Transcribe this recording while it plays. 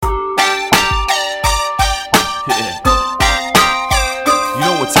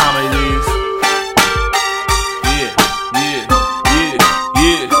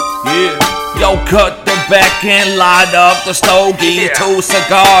back and light up the stogie. 2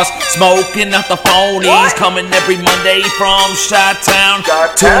 cigars, smoking out the phonies. Coming every Monday from Chi-Town.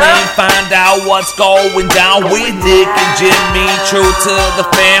 Tune in, find out what's going down with Nick and Jimmy. True to the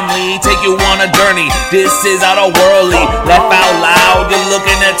family, take you on a journey. This is out of worldly. Laugh out loud, you're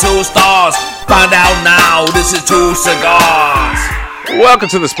looking at 2 stars. Find out now, this is 2 cigars. Welcome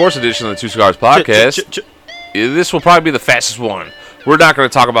to the sports edition of the 2 Cigars podcast. This will probably be the fastest one. We're not going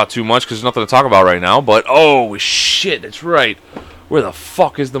to talk about too much because there's nothing to talk about right now. But, oh, shit, that's right. Where the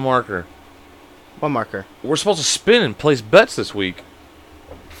fuck is the marker? What marker? We're supposed to spin and place bets this week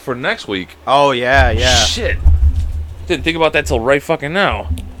for next week. Oh, yeah. Shit. Didn't think about that till right fucking now.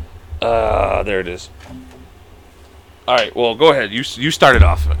 There it is. All right, well, go ahead. You started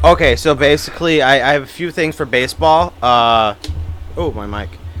off. Okay, so basically, I have a few things for baseball. Oh, my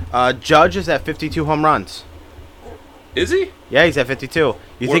mic. Judge is at 52 home runs. Is he? Yeah, he's at 52.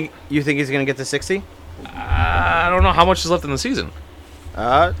 You think he's gonna get to 60? I don't know how much is left in the season.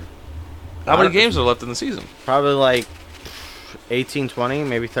 How many games are left in the season? Probably like 18, 20,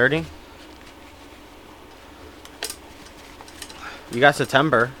 maybe 30. You got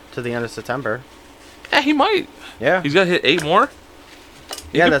September to the end of September. Yeah, he might. Yeah. He's got to hit 8 more?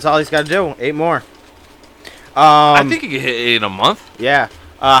 That's all he's got to do. 8 more. I think he could hit 8 in a month. Yeah.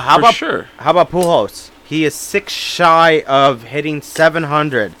 How about Pujols? He is 6 shy of hitting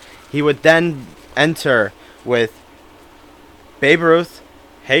 700. He would then enter with Babe Ruth,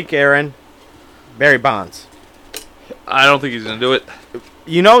 Hank Aaron, Barry Bonds. I don't think he's going to do it.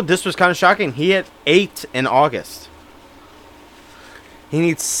 You know, this was kind of shocking. He hit 8 in August. He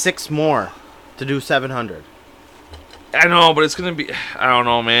needs 6 more to do 700. I know, but it's going to be... I don't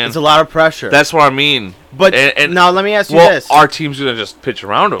know, man. It's a lot of pressure. That's what I mean. But now let me ask you this. Our team's going to just pitch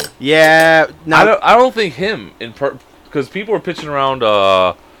around him. Yeah. Now, I don't think him... Because people were pitching around...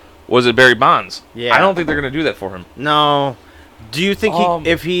 was it Barry Bonds? Yeah. I don't think they're going to do that for him. No. Do you think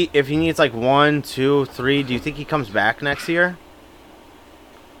if he needs like 1, 2, 3, do you think he comes back next year?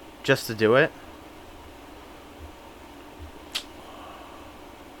 Just to do it?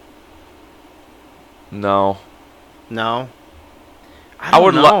 No. I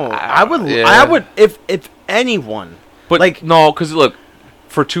would know. I would if anyone. But like no, because look,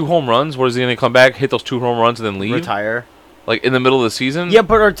 for 2 home runs, what is he going to come back, hit those 2 home runs, and then leave? Retire. Like in the middle of the season? Yeah,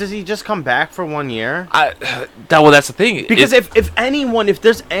 but or does he just come back for 1 year? That's the thing. Because if there's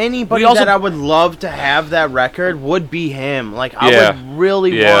anybody that I would love to have that record, would be him. Like I would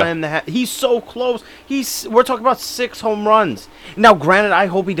really want him to have. He's so close. We're talking about 6 home runs. Now, granted, I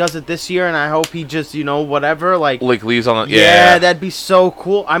hope he does it this year, and I hope he just whatever like leaves on the that'd be so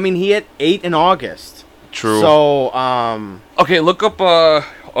cool. I mean, he hit 8 in August. True. So okay, look up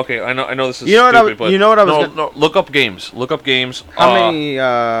okay, I know this is stupid, but... No, look up games. Look up games. How many...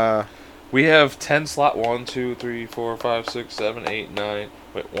 We have 10 slot... 1, 2, 3, 4, 5, 6, 7, 8, 9...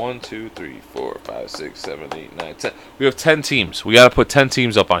 Wait, 1, 2, 3, 4, 5, 6, 7, 8, 9, 10... We have 10 teams. We gotta put 10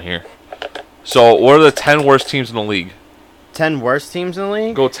 teams up on here. So, what are the 10 worst teams in the league? 10 worst teams in the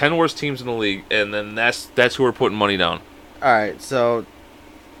league? Go 10 worst teams in the league, and then that's who we're putting money down. Alright, so...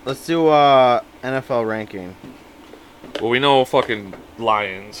 Let's do, NFL ranking. Well, we know fucking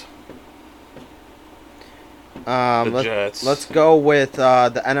Lions. The Jets. Let's go with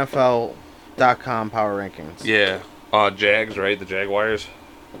the NFL.com power rankings. Yeah. Jags, right? The Jaguars.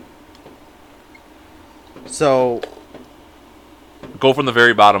 So... Go from the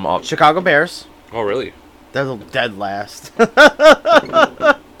very bottom up. Chicago Bears. Oh, really? They're dead last.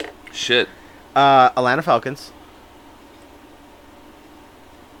 Shit. Atlanta Falcons.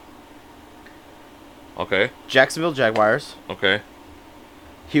 Okay. Jacksonville Jaguars. Okay.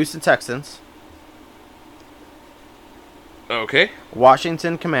 Houston Texans. Okay.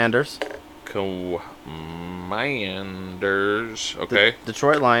 Washington Commanders. Commanders. Okay.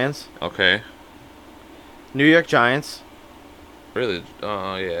 Detroit Lions. Okay. New York Giants. Really?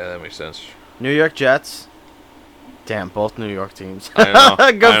 Yeah, that makes sense. New York Jets. Damn, both New York teams. I know.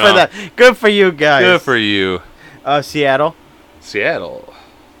 Good for that. Good for you guys. Good for you. Seattle.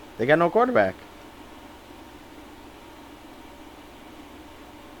 They got no quarterback.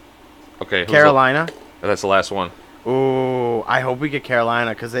 Okay. Carolina. That's the last one. Ooh, I hope we get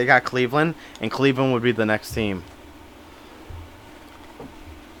Carolina because they got Cleveland, and Cleveland would be the next team.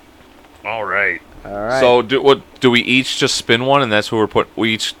 All right. So do we each just spin one, and that's who we're putting?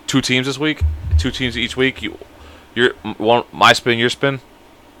 We each 2 teams this week, 2 teams each week. My spin, your spin.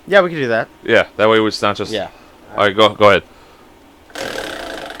 Yeah, we can do that. Yeah, that way it's not just. Yeah. All right, go ahead.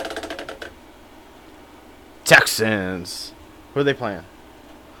 Texans. Who are they playing?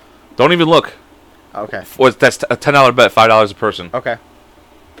 Don't even look. Okay. That's a $10 bet, $5 a person. Okay.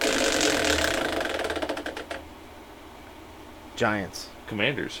 Giants.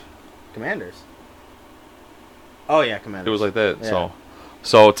 Commanders. Commanders. Oh yeah, Commanders. It was like that. Yeah.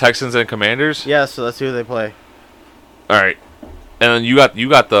 So Texans and Commanders. Yeah, so let's see who they play. All right, and then you got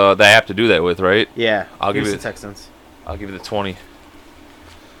the app to do that with, right? Yeah, I'll give you the Texans. I'll give you the 20.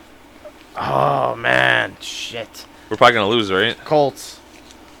 Oh man, shit. We're probably gonna lose, right? Colts.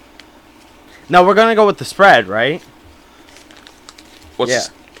 No, we're gonna go with the spread, right?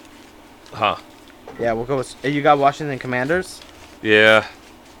 What's? Huh? Yeah, we'll go with. You got Washington Commanders. Yeah.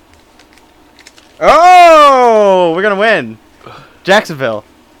 Oh, we're gonna win. Jacksonville.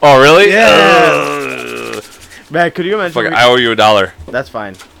 Oh really? Yeah. Man, could you imagine? Fuck, I owe you $1. That's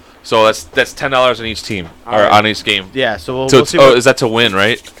fine. So that's $10 on each team All or right. on each game. Yeah, so So we'll see. is that to win,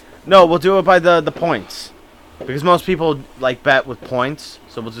 right? No, we'll do it by the points, because most people like bet with points.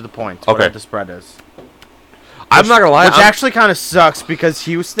 So we'll do the points. Okay. Whatever the spread is. I'm not gonna lie. Which actually kind of sucks because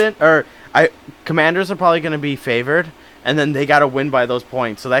Commanders are probably gonna be favored, and then they gotta win by those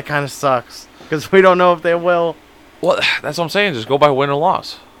points. So that kind of sucks because we don't know if they will. Well, that's what I'm saying. Just go by win or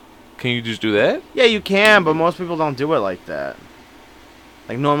loss. Can you just do that? Yeah, you can, but most people don't do it like that.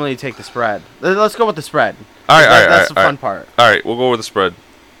 Like normally you take the spread. Let's go with the spread. All right, That's the fun part. All right, we'll go with the spread.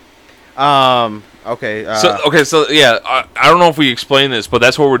 Okay. So yeah, I don't know if we explained this, but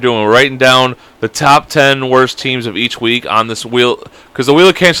that's what we're doing. We're writing down the top 10 worst teams of each week on this wheel, because the wheel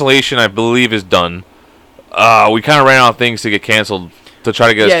of cancellation, I believe, is done. We kind of ran out of things to get canceled to try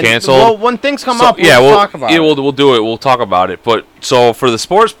to get us canceled. Well, when things come up, we'll talk about it. Yeah, we'll do it. We'll talk about it. But so for the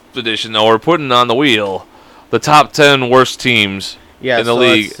sports edition, though, we're putting on the wheel the top 10 worst teams in the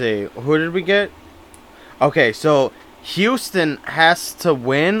league. Let's see. Who did we get? Okay, so Houston has to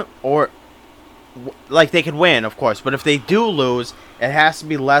win, or like they could win, of course, but if they do lose, it has to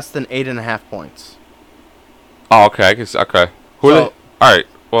be less than 8.5 points. Oh, okay. I guess okay. Who are they? All right.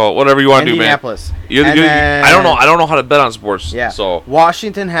 Well, whatever you want to do, man. Indianapolis. I don't know. I don't know how to bet on sports. Yeah. So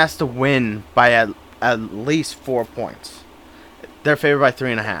Washington has to win by at least 4 points. They're favored by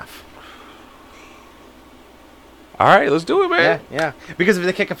 3.5. All right, let's do it, man. Yeah. Because if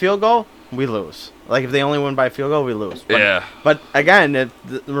they kick a field goal, we lose. Like if they only win by a field goal, we lose. But, yeah. But again, the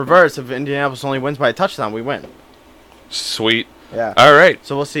reverse. If Indianapolis only wins by a touchdown, we win. Sweet. Yeah. All right.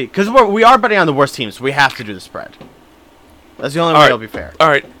 So we'll see. Because we are betting on the worst teams. So we have to do the spread. That's the only way it'll be fair. All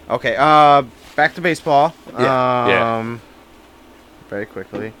right. Okay. Back to baseball. Yeah. Very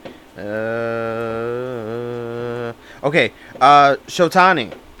quickly. Okay.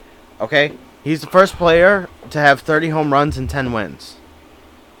 Shotani. Okay. He's the first player to have 30 home runs and 10 wins.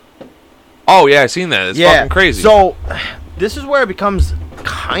 Oh, yeah, I seen that. It's fucking crazy. So, this is where it becomes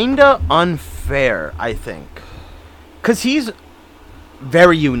kind of unfair, I think. Because he's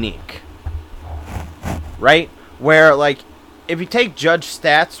very unique. Right? Where, like, if you take Judge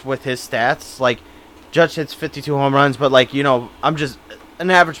stats with his stats, like, Judge hits 52 home runs, but, like, you know, I'm just an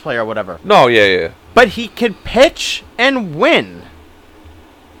average player or whatever. No, yeah. But he could pitch and win.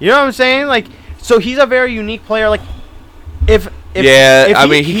 You know what I'm saying? Like, so he's a very unique player. Like, if I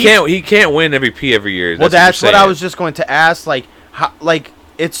mean, he can't win MVP every year. That's what I was just going to ask. Like, how, like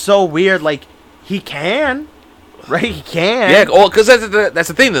it's so weird. Like, he can, right? He can. Yeah, well, because that's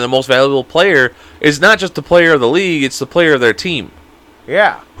the thing. That the most valuable player is not just the player of the league; it's the player of their team.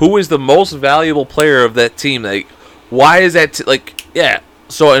 Yeah. Who is the most valuable player of that team? Like, why is that? Yeah.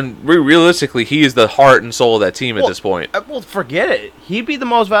 So, and realistically, he is the heart and soul of that team at this point. Well, forget it. He'd be the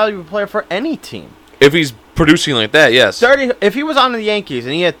most valuable player for any team. If he's producing like that, yes. 30. If he was on the Yankees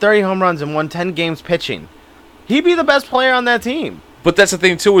and he had 30 home runs and won 10 games pitching, he'd be the best player on that team. But that's the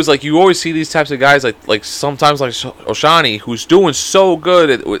thing too, is like you always see these types of guys like sometimes like Oshani, who's doing so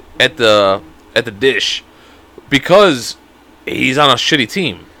good at the dish because he's on a shitty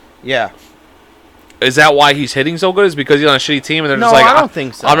team. Yeah. Is that why he's hitting so good? Is because he's on a shitty team and they're just like, I don't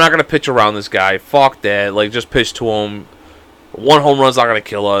think so. I'm not gonna pitch around this guy. Fuck that. Like, just pitch to him. One home run's not gonna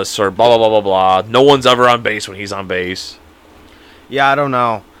kill us, or blah blah blah blah blah. No one's ever on base when he's on base. Yeah, I don't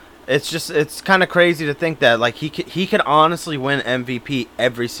know. It's kind of crazy to think that like he could honestly win MVP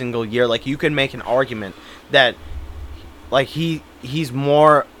every single year. Like, you could make an argument that like he's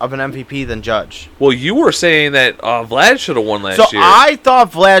more of an MVP than Judge. Well, you were saying that Vlad should have won last year. So I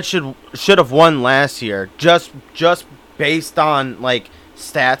thought Vlad should have won last year, just based on like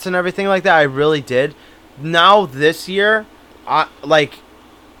stats and everything like that. I really did. Now this year, I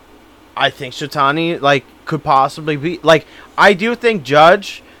think Shotani like could possibly be like, I do think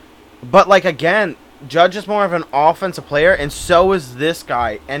Judge, but like again, Judge is more of an offensive player, and so is this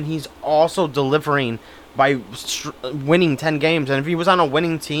guy, and he's also delivering by winning 10 games. And if he was on a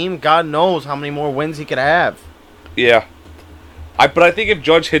winning team, God knows how many more wins he could have. Yeah. But I think if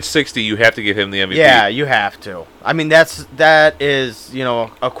Judge hits 60, you have to give him the MVP. Yeah, you have to. I mean, that is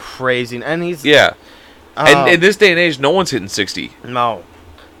a crazy, and he's and in this day and age, no one's hitting 60. No,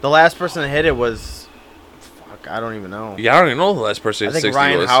 the last person that hit it was, I don't even know. Yeah, I don't even know who the last person hit 60 I think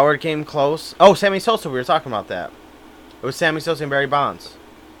Ryan Howard came close. Oh, Sammy Sosa. We were talking about that. It was Sammy Sosa and Barry Bonds,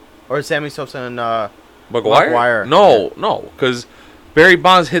 or Sammy Sosa and McGuire. No, because Barry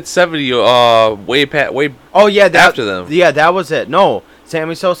Bonds hit 70 way. Oh yeah, after them. Yeah, that was it. No,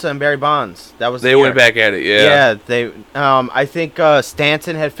 Sammy Sosa and Barry Bonds. That was. They went back at it. Yeah. Yeah, they. I think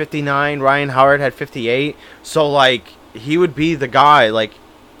Stanton had 59. Ryan Howard had 58. So like he would be the guy. Like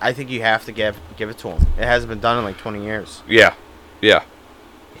I think you have to give it to him. It hasn't been done in like 20 years. Yeah.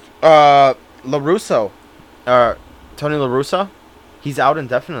 LaRusso, Tony La Russa, he's out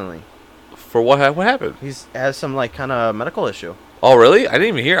indefinitely. For what happened? He has some like kind of medical issue. Oh really? I didn't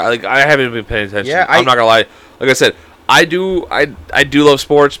even hear. I haven't been paying attention. Yeah, I'm not gonna lie. Like I said, I do love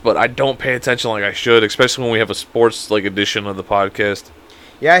sports, but I don't pay attention like I should, especially when we have a sports like edition of the podcast.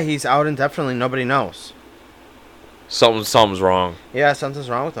 Yeah, he's out indefinitely. Nobody knows. Something's wrong. Yeah, something's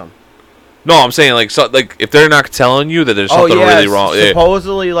wrong with him. No, I'm saying like if they're not telling you that there's something really wrong.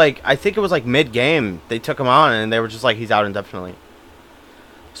 Supposedly, like I think it was like mid-game they took him on and they were just like he's out indefinitely.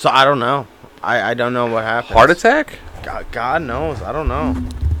 So I don't know. I don't know what happened. Heart attack? God knows. I don't know.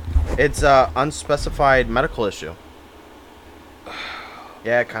 It's a unspecified medical issue.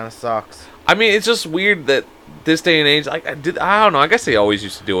 Yeah, it kind of sucks. I mean, it's just weird that this day and age, like I don't know. I guess they always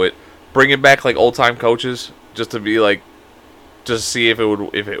used to do it, bringing back like old time coaches just to be like, just see if it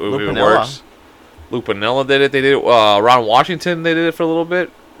works. Lupinella did it. They did it. Ron Washington, they did it for a little bit.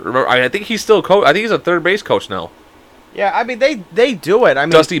 Remember, I think he's still coach. I think he's a third base coach now. Yeah, I mean they do it. I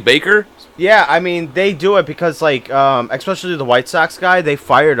mean Dusty Baker. Yeah, I mean they do it because like especially the White Sox guy, they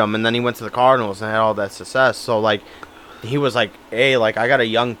fired him and then he went to the Cardinals and had all that success. So like he was like, hey, like I got a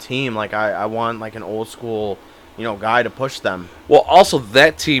young team, like I want like an old school, guy to push them. Well, also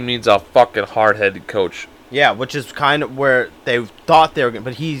that team needs a fucking hard-headed coach. Yeah, which is kind of where they thought they were going,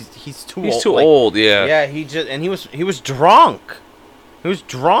 but he's too old. He's too old, yeah. Yeah, he was drunk. He was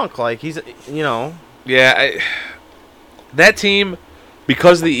drunk, like he's Yeah, that team,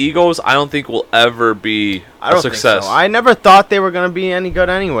 because of the egos, I don't think will ever be a success. Think so. I never thought they were going to be any good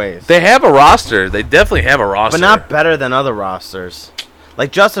anyways. They have a roster. They definitely have a roster. But not better than other rosters.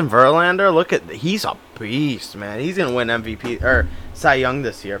 Like Justin Verlander, he's a beast, man. He's going to win MVP or Cy Young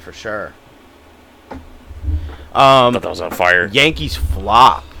this year for sure. I thought that was on fire. Yankees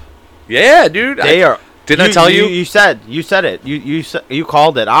flop. Yeah, dude. Didn't I tell you? You said it. You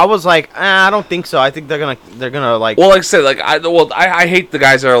called it. I was like, I don't think so. I think they're gonna like. Well, like I said, I hate the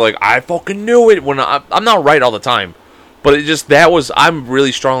guys that are like, I fucking knew it. When I'm not right all the time, but it just I'm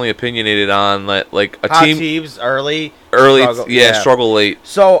really strongly opinionated on like a hot team teams early, struggle late.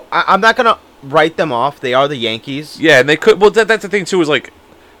 So I'm not gonna write them off. They are the Yankees. Yeah, and they could. Well, that's the thing too. Is like.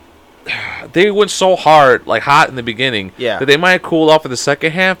 They went so hot in the beginning that they might have cooled off in the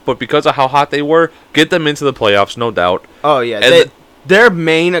second half, but because of how hot they were, get them into the playoffs, no doubt. Oh, yeah. Their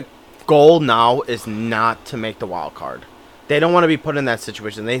main goal now is not to make the wild card. They don't want to be put in that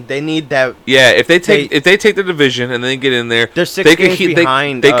situation. They need that. Yeah, if they take the division and then get in there, they're 6 games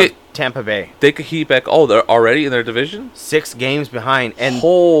behind Tampa Bay. They could heat back. Oh, they're already in their division? 6 games behind. And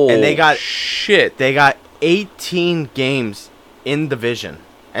they got shit. They got 18 games in division.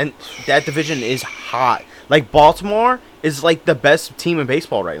 And that division is hot. Like, Baltimore is, like, the best team in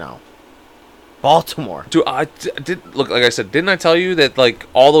baseball right now. Baltimore. Dude, like I said, didn't I tell you that, like,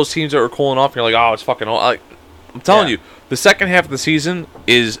 all those teams that were cooling off, you're like, oh, it's fucking... Like, I'm telling you, the second half of the season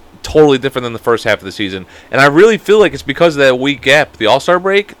is totally different than the first half of the season. And I really feel like it's because of that week gap. The All-Star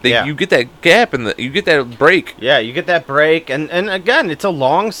break, you get that gap, and you get that break. Yeah, you get that break. And again, it's a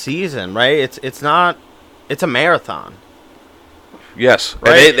long season, right? It's not... It's a marathon. Yes,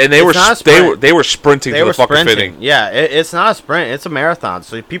 right? and they were sprinting to the fucking fitting. Yeah, it's not a sprint; it's a marathon.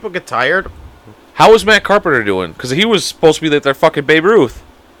 So people get tired. How is Matt Carpenter doing? Because he was supposed to be like their fucking Babe Ruth.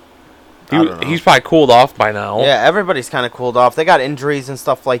 He's probably cooled off by now. Yeah, everybody's kind of cooled off. They got injuries and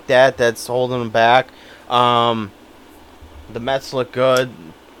stuff like that that's holding them back. The Mets look good.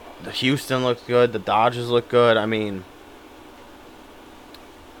 The Houston looks good. The Dodgers look good. I mean,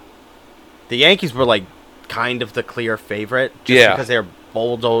 the Yankees were like kind of the clear favorite because they're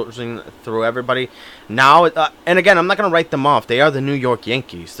bulldozing through everybody. Now, and again, I'm not going to write them off. They are the New York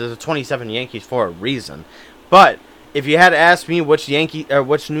Yankees. There's a 27 Yankees for a reason. But if you had to ask me which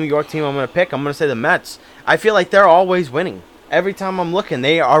New York team I'm going to pick, I'm going to say the Mets. I feel like they're always winning. Every time I'm looking,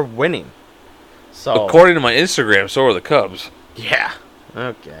 they are winning. So according to my Instagram, so are the Cubs. Yeah.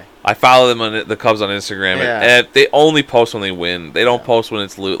 Okay. I follow them on the Cubs on Instagram, and they only post when they win. They don't post when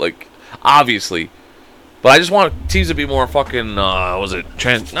it's like obviously. But I just want teams to be more fucking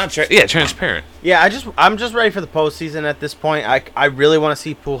transparent. Yeah, I'm just ready for the postseason at this point. I really want to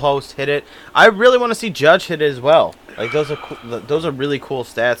see Pujols hit it. I really want to see Judge hit it as well. Like those are really cool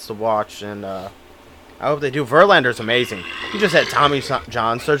stats to watch, and I hope they do. Verlander's amazing. He just had Tommy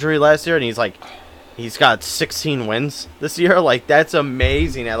John surgery last year, and he's got 16 wins this year. Like that's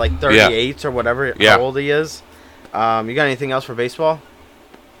amazing at like 38 or whatever how old he is. You got anything else for baseball?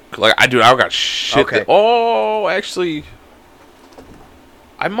 Like I got shit. Okay. Actually,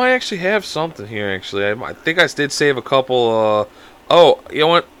 I might actually have something here. Actually, I think I did save a couple. You know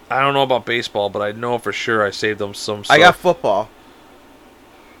what? I don't know about baseball, but I know for sure I saved them some stuff. I got football.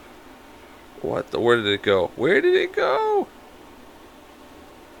 What? Where did it go? Where did it go?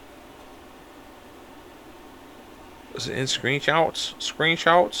 Was it in screenshots?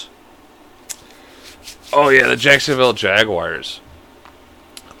 Screenshots? Oh yeah, the Jacksonville Jaguars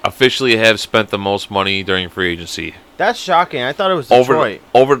officially have spent the most money during free agency. That's shocking. I thought it was Detroit.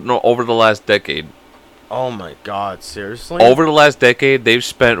 Over the last decade. Oh my God! Seriously? Over the last decade, they've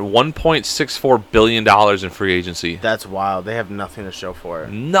spent $1.64 billion in free agency. That's wild. They have nothing to show for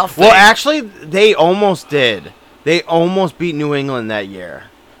it. Nothing. Well, actually, they almost did. They almost beat New England that year.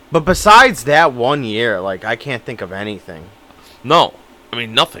 But besides that 1 year, like I can't think of anything. No, I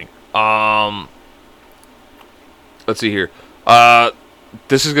mean nothing. Let's see here.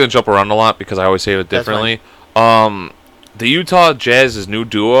 This is going to jump around a lot because I always say it differently. The Utah Jazz's new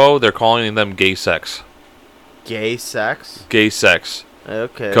duo, they're calling them Gay Sex. Gay Sex? Gay Sex.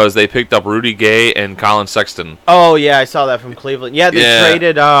 Okay. Because they picked up Rudy Gay and Colin Sexton. Oh, yeah, I saw that from Cleveland. Yeah, they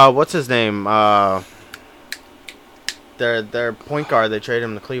traded, what's his name? Their point guard, they traded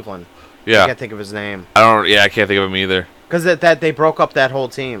him to Cleveland. Yeah. I can't think of his name. I can't think of him either. Because that they broke up that whole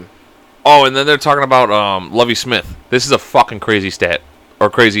team. Oh, and then they're talking about Lovie Smith. This is a fucking crazy stat. Or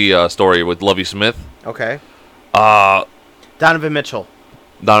crazy story with Lovie Smith. Okay. Donovan Mitchell.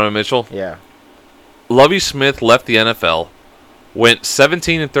 Yeah. Lovie Smith left the NFL, went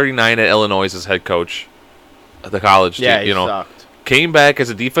 17-39 at Illinois as head coach at the college. Yeah, he sucked. Came back as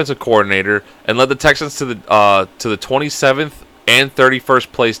a defensive coordinator and led the Texans to the 27th and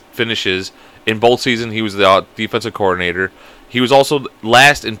 31st place finishes in both seasons. He was the defensive coordinator. He was also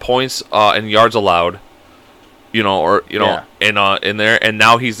last in points and yards allowed. In there, and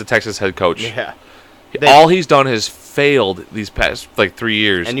now he's the Texas head coach. Yeah. All he's done has failed these past 3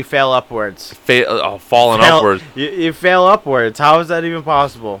 years. And you fail upwards. Falling upwards. You fail upwards. How is that even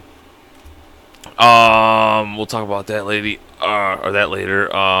possible? We'll talk about that later.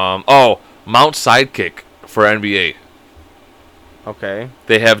 Mount Sidekick for NBA. Okay.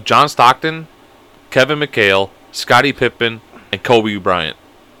 They have John Stockton, Kevin McHale, Scottie Pippen, and Kobe Bryant.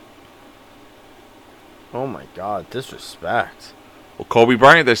 Oh my God, disrespect. Well, Kobe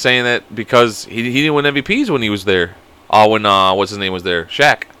Bryant, they're saying that because he didn't win MVPs when he was there. When what's his name was there?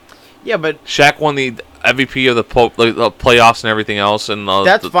 Shaq. Yeah, but Shaq won the MVP of the playoffs and everything else, and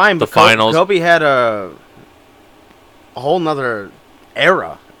that's fine. The but finals. Kobe had a whole nother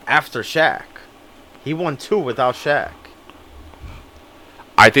era after Shaq. He won 2 without Shaq.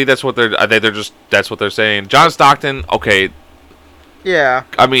 I think that's what that's what they're saying. John Stockton, okay. Yeah.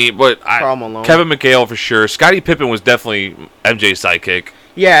 I mean, but Kevin McHale for sure. Scottie Pippen was definitely MJ's sidekick.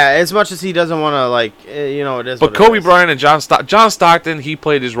 Yeah, as much as he doesn't want to, it is. But Kobe Bryant and John Stockton, he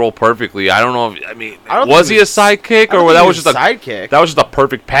played his role perfectly. I don't know if was he a sidekick or that was just a sidekick? That was just a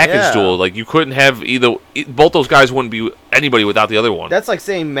perfect package duel. Like you couldn't have both those guys wouldn't be anybody without the other one. That's like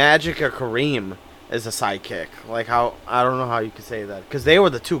saying Magic or Kareem is a sidekick. Like how I don't know how you could say that because they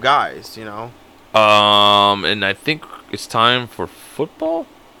were the two guys, And I think it's time for football.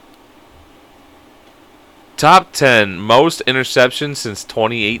 Top 10 most interceptions since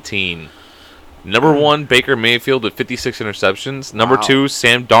 2018. Number 1, Baker Mayfield with 56 interceptions. Number 2,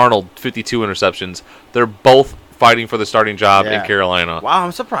 Sam Darnold, 52 interceptions. They're both fighting for the starting job in Carolina. Wow,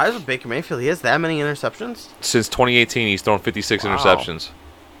 I'm surprised with Baker Mayfield. He has that many interceptions? Since 2018, he's thrown 56 interceptions.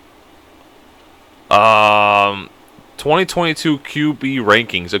 2022 QB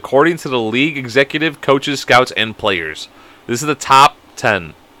rankings. According to the league executive, coaches, scouts, and players. This is the top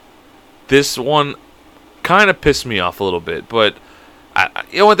 10. This one kind of pissed me off a little bit, but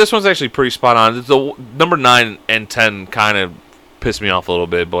you know what? This one's actually pretty spot on. The number 9 and 10 kind of pissed me off a little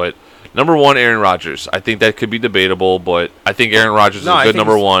bit, but number 1, Aaron Rodgers. I think that could be debatable, but I think Aaron Rodgers is a good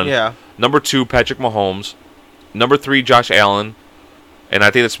number 1. Yeah. Number 2, Patrick Mahomes. Number 3, Josh Allen. And I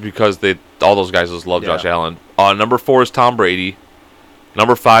think that's because all those guys just love Josh Allen. Number 4 is Tom Brady.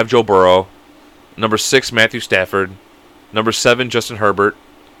 Number 5, Joe Burrow. Number 6, Matthew Stafford. Number 7, Justin Herbert.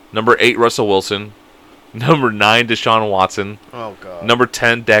 Number 8, Russell Wilson. Number 9, Deshaun Watson. Oh, God. Number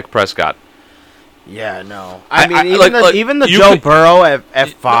 10, Dak Prescott. Yeah, no. I mean, even the Joe Burrow at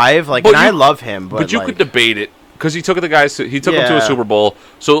 5, like, and I love him, but you could debate it because he took the guys. He took them to a Super Bowl.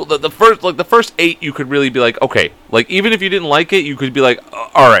 So the first 8, you could really be like, okay, like even if you didn't like it, you could be like,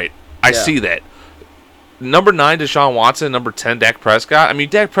 all right, I see that. Number 9, Deshaun Watson. Number 10, Dak Prescott. I mean,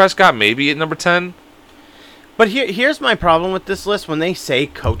 Dak Prescott maybe at number 10. But here's my problem with this list. When they say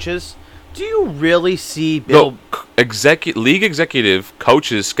coaches, do you really see Bill? No, league executive,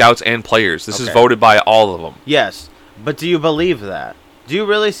 coaches, scouts, and players. This is voted by all of them. Yes, but do you believe that? Do you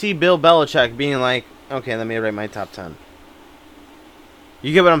really see Bill Belichick being like, okay, let me rate my top 10?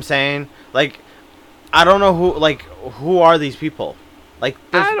 You get what I'm saying? Like, I don't know who are these people? Like,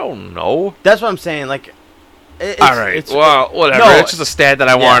 I don't know. That's what I'm saying. Like, all right. Well, whatever. No, it's just a stat that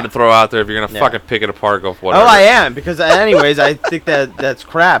I wanted to throw out there. If you're gonna fucking pick it apart, go for whatever. Oh, I am because, anyways, I think that's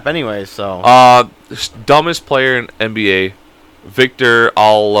crap. Anyways, so. Dumbest player in NBA, Victor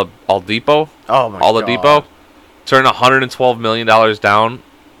Oladipo. Oh my Oladipo God. Turned $112 million down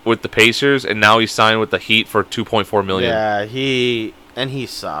with the Pacers, and now he's signed with the Heat for $2.4 million. Yeah, he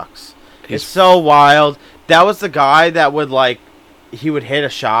sucks. It's so wild. That was the guy that would he would hit a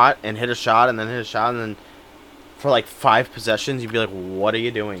shot and hit a shot and then hit a shot and then. For 5 possessions, you'd be like, what are you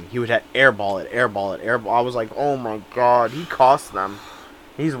doing? He would have airball it. I was like, oh my God, he cost them.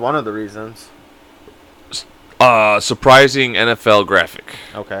 He's one of the reasons. Surprising NFL graphic.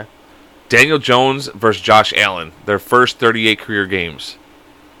 Okay. Daniel Jones versus Josh Allen. Their first 38 career games.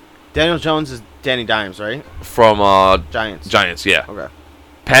 Daniel Jones is Danny Dimes, right? From Giants. Giants, yeah. Okay.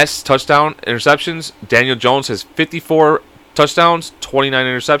 Pass, touchdown, interceptions. Daniel Jones has 54 touchdowns, 29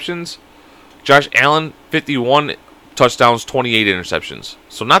 interceptions. Josh Allen, 51 touchdowns, 28 interceptions.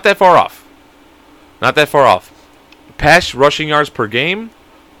 So not that far off. Pass rushing yards per game,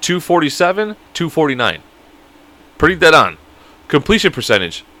 247, 249. Pretty dead on. Completion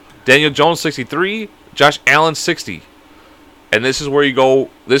percentage, Daniel Jones, 63, Josh Allen, 60. And this is where you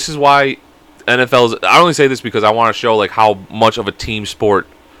go. This is why NFL is... I only say this because I want to show how much of a team sport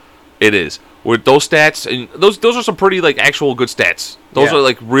it is. With those stats, and those are some pretty actual good stats. Those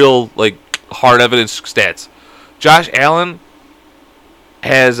are real hard evidence stats. Josh Allen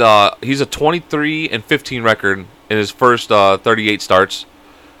has he's a 23-15 record in his first 38 starts.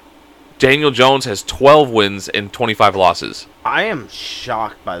 Daniel Jones has 12 wins and 25 losses. I am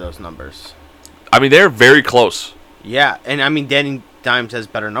shocked by those numbers. I mean, they're very close. Yeah, and I mean, Danny Dimes has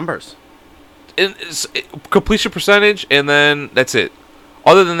better numbers. Completion percentage, and then that's it.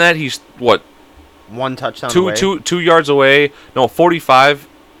 Other than that, he's what? One touchdown away. 2 yards away. No, 45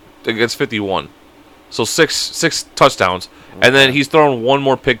 against 51. So six touchdowns. Okay. And then he's thrown one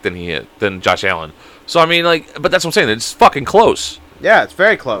more pick than Josh Allen. So, I mean, but that's what I'm saying. It's fucking close. Yeah, it's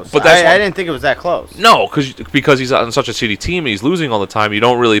very close. But I didn't think it was that close. No, because he's on such a shitty team and he's losing all the time, you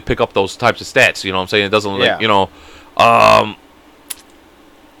don't really pick up those types of stats. You know what I'm saying? It doesn't,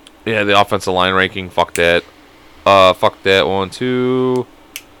 yeah, the offensive line ranking, fuck that. Fuck that. 1, 2.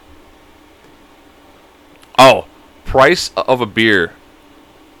 Oh, price of a beer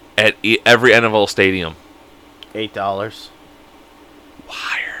at every NFL stadium. $8.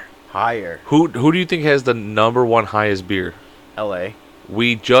 Higher. Who do you think has the number one highest beer? L.A.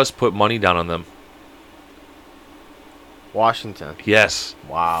 We just put money down on them. Washington. Yes.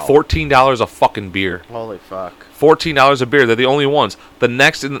 Wow. $14 a fucking beer. Holy fuck. $14 a beer. They're the only ones. The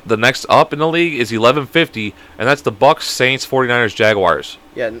next up in the league is $11.50, and that's the Bucks, Saints, 49ers, Jaguars.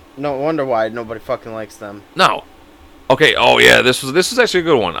 Yeah, no wonder why nobody fucking likes them. No. Okay. Oh yeah, this was actually a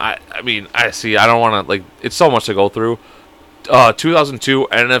good one. I mean, I see. I don't want to it's so much to go through. 2002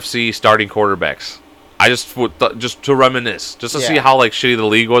 NFC starting quarterbacks. I just to reminisce, just to see how shitty the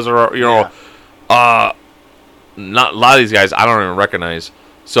league was, or not a lot of these guys I don't even recognize.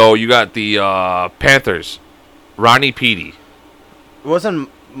 So you got the Panthers, Ronnie Petey. Wasn't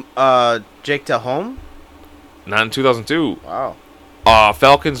Jake Delhomme? Not in 2002. Wow.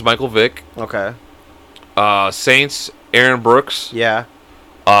 Falcons, Michael Vick. Okay. Saints, Aaron Brooks. Yeah.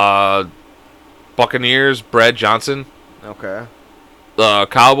 Buccaneers, Brad Johnson. Okay.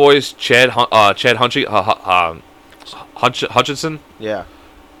 Cowboys, Chad Hutchinson. Yeah.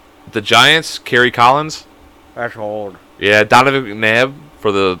 The Giants, Kerry Collins. That's old. Yeah, Donovan McNabb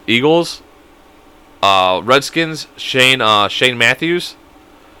for the Eagles. Redskins, Shane Matthews.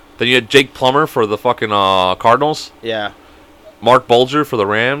 Then you had Jake Plummer for the fucking Cardinals. Yeah. Mark Bulger for the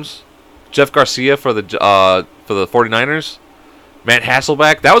Rams. Jeff Garcia for the 49ers. Matt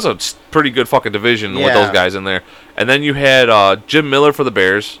Hasselbeck. That was a pretty good fucking division with those guys in there. And then you had Jim Miller for the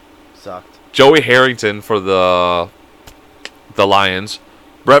Bears. Sucked. Joey Harrington for the the Lions.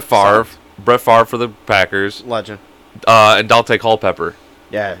 Brett Favre for the Packers. Legend. And Dante Culpepper.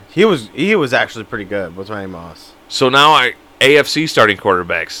 Yeah, he was actually pretty good with Randy Moss. So now AFC starting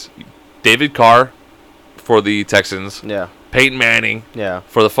quarterbacks. David Carr for the Texans. Yeah. Peyton Manning. Yeah.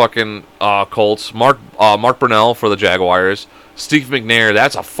 For the fucking Colts. Mark Brunell for the Jaguars. Steve McNair.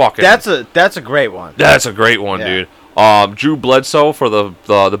 That's a great one. That's a great one, dude. Drew Bledsoe for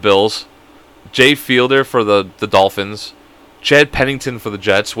the Bills. Jay Fielder for the Dolphins. Chad Pennington for the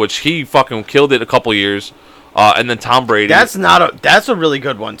Jets, which he fucking killed it a couple years. And then Tom Brady. That's a really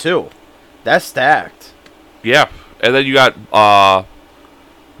good one too. That's stacked. Yeah. And then you got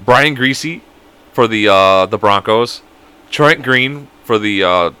Brian Griese for the Broncos. Trent Green for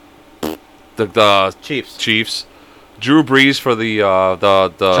the Chiefs. Drew Brees for the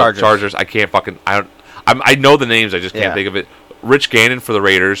Chargers. I can't fucking I know the names, I just can't think of it. Rich Gannon for the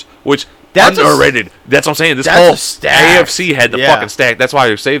Raiders, which that's underrated. That's what I'm saying. This whole AFC had the fucking stack. That's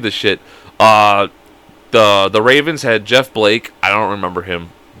why I saved this shit. The Ravens had Jeff Blake. I don't remember him,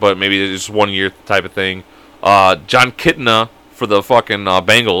 but maybe it's just 1 year type of thing. John Kitna for the fucking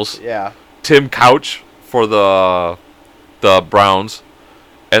Bengals. Yeah. Tim Couch for the Browns,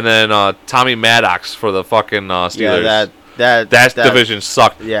 and then Tommy Maddox for the fucking Steelers. Yeah, that division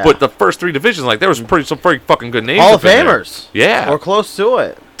sucked. Yeah. But the first three divisions, like, there was some pretty fucking good names. Hall of Famers. Yeah. Or close to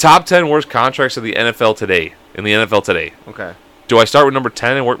it. Top 10 worst contracts in the NFL today. Okay. Do I start with number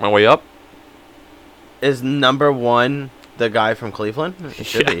 10 and work my way up? Is number 1 the guy from Cleveland? It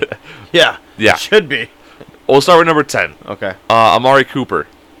should be. Yeah. Yeah. It should be. We'll start with number 10. Okay. Amari Cooper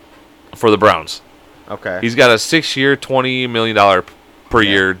for the Browns. Okay. He's got a 6-year, $20 million per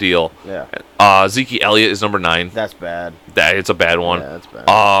year deal. Yeah. Zeke Elliott is number 9. That's bad. It's a bad one. Yeah, that's bad.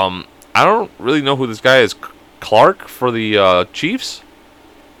 I don't really know who this guy is. Clark for the Chiefs?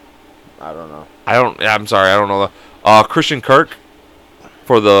 I don't know. I'm sorry, I don't know. Christian Kirk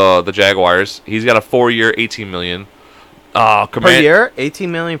for the Jaguars. He's got a 4-year, $18 million. Per year? $18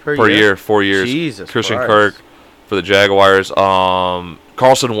 million per year? Per year, 4 years. Jesus Christian Christ. Kirk for the Jaguars.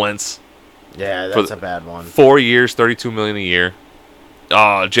 Carson Wentz. Yeah, that's a bad one. 4 years, $32 million a year.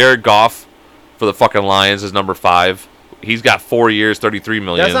 Jared Goff for the fucking Lions is number 5. He's got 4 years, $33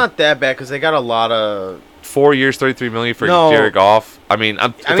 million. That's not that bad because they got a lot of 4 years, $33 million for Jared Goff. I mean,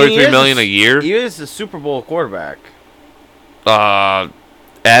 $33 million a year. He is a Super Bowl quarterback.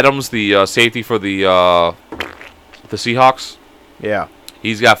 Adams, the safety for the Seahawks. Yeah.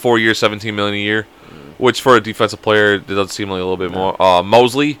 He's got 4 years, $17 million a year, which for a defensive player it does seem like a little bit more.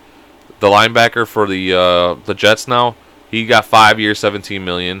 Mosley, the linebacker for the Jets now, he got 5 years, $17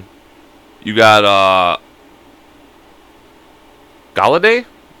 million. You got Galladay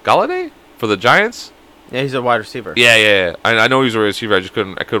for the Giants. Yeah, he's a wide receiver. Yeah. I know he's a receiver. I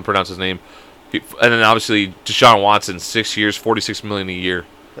couldn't pronounce his name. And then obviously Deshaun Watson, 6 years, $46 million a year.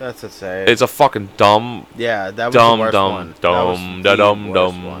 That's insane. It's a fucking dumb. Yeah, that was the worst one. Dumb.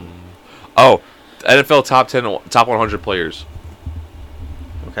 Oh, NFL top 100 players.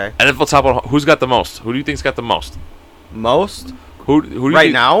 Okay. NFL top 100. Who's got the most? Who do you think's got the most? Most? Who do you right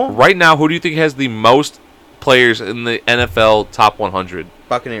think, now? Right now, who do you think has the most players in the NFL top 100?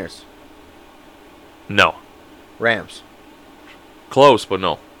 Buccaneers. No. Rams. Close, but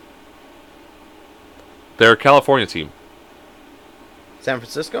no. They're a California team. San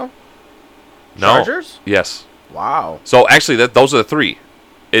Francisco? No. Chargers? Yes. Wow. So actually, those are the 3.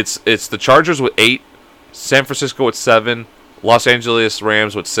 It's the Chargers with 8, San Francisco with 7, Los Angeles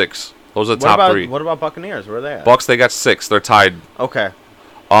Rams with 6. Those are the top 3. What about Buccaneers? Where are they at? Bucks, they got 6. They're tied. Okay.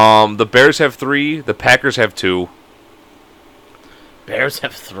 The Bears have 3. The Packers have 2. Bears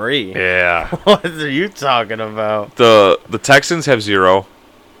have 3? Yeah. What are you talking about? The Texans have 0.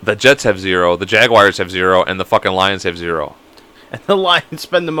 The Jets have 0. The Jaguars have 0. And the fucking Lions have 0. And the Lions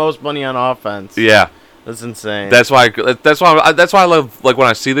spend the most money on offense. Yeah. That's insane. That's why I love, like, when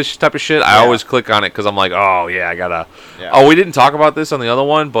I see this type of shit, I always click on it because I'm like, oh yeah, I gotta. Yeah. Oh, we didn't talk about this on the other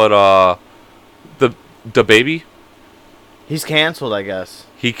one, but the baby. He's canceled, I guess.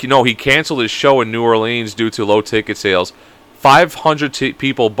 He canceled his show in New Orleans due to low ticket sales. 500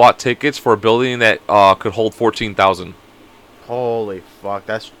 people bought tickets for a building that could hold 14,000. Holy fuck!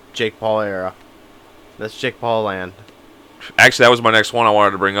 That's Jake Paul era. That's Jake Paul land. Actually, that was my next one I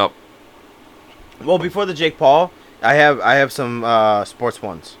wanted to bring up. Well, before the Jake Paul, I have some sports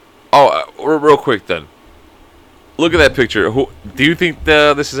ones. Oh, real quick then. Look at that picture. Who do you think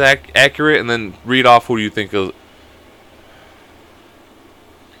this is accurate? And then read off who do you think is.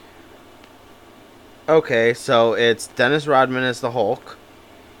 Okay, so it's Dennis Rodman as the Hulk.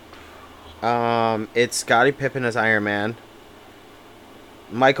 It's Scottie Pippen as Iron Man.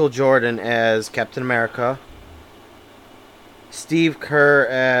 Michael Jordan as Captain America. Steve Kerr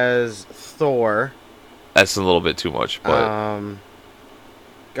as Thor. That's a little bit too much, but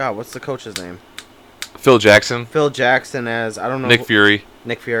God, what's the coach's name? Phil Jackson. Phil Jackson as Nick Fury.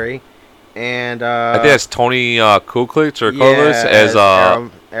 Nick Fury, and I think that's Tony Kuklitz or Kuklitz as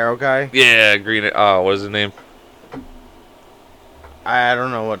Arrow guy. Yeah, Green. What is his name? I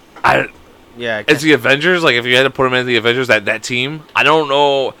don't know what. Yeah, it's the Avengers. Like if you had to put him in the Avengers, that team. I don't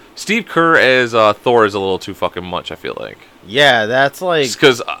know. Steve Kerr as Thor is a little too fucking much. I feel like. Yeah, that's like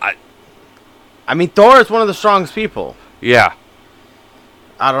because I mean, Thor is one of the strongest people. Yeah.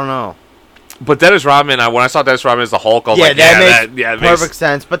 I don't know. But Dennis Rodman, when I saw Dennis Rodman as the Hulk, I was like, that makes perfect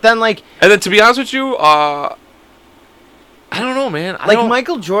sense. But then, like... And then, to be honest with you, I don't know, man.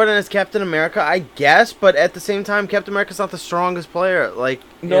 Michael Jordan as Captain America, I guess, but at the same time, Captain America's not the strongest player. Like,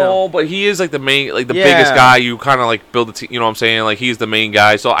 no, but he is, like, the main, like, the biggest guy. You kind of, like, build the team, you know what I'm saying? Like, he's the main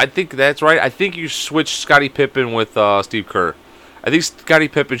guy. So I think that's right. I think you switch Scottie Pippen with Steve Kerr. I think Scottie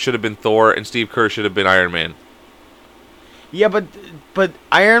Pippen should have been Thor, and Steve Kerr should have been Iron Man. Yeah, but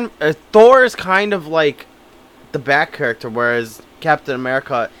Thor is kind of like the back character, whereas Captain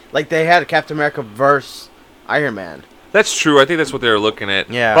America, like they had a Captain America versus Iron Man. That's true. I think that's what they were looking at.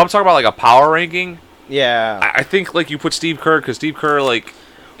 Yeah. But I'm talking about like a power ranking. Yeah. I think like you put Steve Kerr because Steve Kerr like.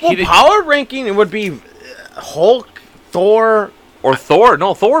 Well, power ranking it would be Hulk, Thor. Or Thor.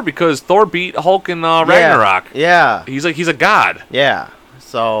 No, Thor because Thor beat Hulk in Ragnarok. Yeah. He's a god. Yeah.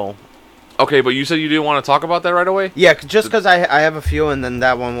 So. Okay, but you said you didn't want to talk about that right away? Yeah, just because I have a few, and then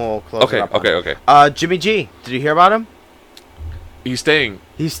that one will close it up. Okay. Jimmy G. Did you hear about him? He's staying.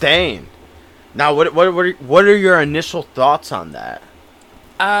 He's staying. Now, what are your initial thoughts on that?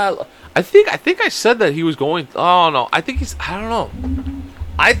 I think I said that he was going. Oh no, I think he's. I don't know.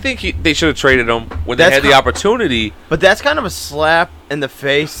 I think they should have traded him when they had the opportunity. But that's kind of a slap in the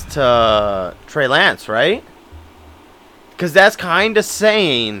face to Trey Lance, right? Because that's kind of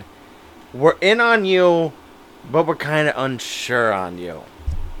saying. We're in on you, but we're kind of unsure on you.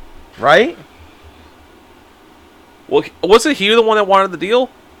 Right? Well, wasn't he the one that wanted the deal?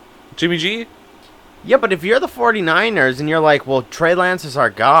 Jimmy G? Yeah, but if you're the 49ers and you're like, well, Trey Lance is our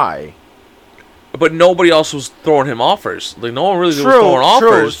guy. But nobody else was throwing him offers. Like, no one really was throwing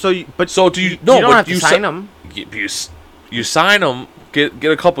offers. So do you don't have to sign him. You sign him, get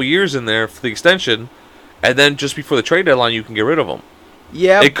a couple years in there for the extension, and then just before the trade deadline, you can get rid of him.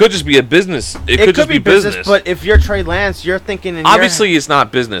 Yeah, it could just be a business. It could just be business. But if you're Trey Lance, you're thinking. Obviously, it's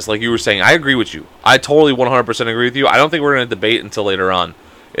not business, like you were saying. I agree with you. I totally 100% agree with you. I don't think we're going to debate until later on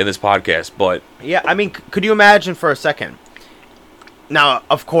in this podcast. But yeah, I mean, could you imagine for a second? Now,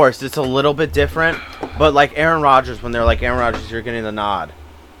 of course, it's a little bit different. But like Aaron Rodgers, when they're like, Aaron Rodgers, you're getting the nod.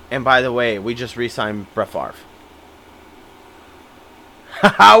 And by the way, we just re-signed Brett Favre.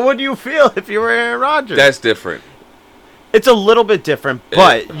 How would you feel if you were Aaron Rodgers? That's different. It's a little bit different,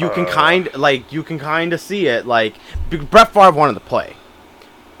 but you can kind of see it. Like Brett Favre wanted to play,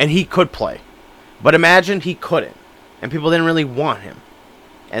 and he could play, but imagine he couldn't, and people didn't really want him,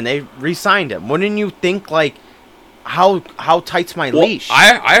 and they re-signed him. Wouldn't you think like how tight's my leash?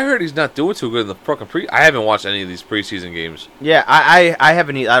 I heard he's not doing too good in the fucking I haven't watched any of these preseason games. Yeah, I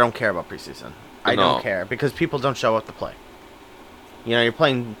haven't. I don't care about preseason. I don't care because people don't show up to play. You know, you're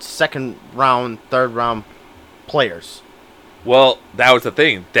playing second round, third round players. Well, that was the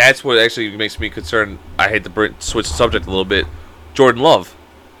thing. That's what actually makes me concerned. I hate to switch the subject a little bit. Jordan Love.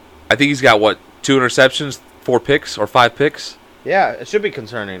 I think he's got, 2 interceptions, 4 picks, or 5 picks? Yeah, it should be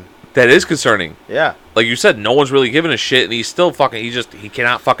concerning. That is concerning. Yeah. Like you said, no one's really giving a shit, and he's still he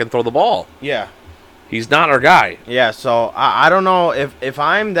cannot fucking throw the ball. Yeah. He's not our guy. Yeah, so I don't know. If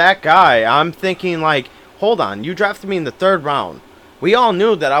I'm that guy, I'm thinking like, hold on, you drafted me in the 3rd round. We all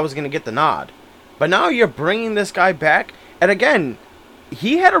knew that I was going to get the nod. But now you're bringing this guy back. And again,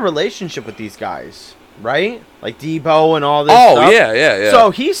 he had a relationship with these guys, right? Like Debo and all this stuff. Oh, yeah.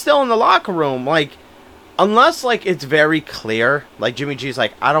 So he's still in the locker room. Like, unless, like, it's very clear. Like, Jimmy G's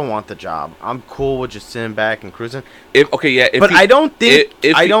like, I don't want the job. I'm cool with just sitting back and cruising. But I don't think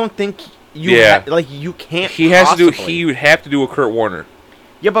you can't He has to do. He would have to do a Kurt Warner.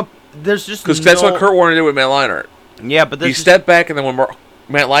 Yeah, but there's just because that's what Kurt Warner did with Matt Leinart. Yeah, but he stepped back, and then when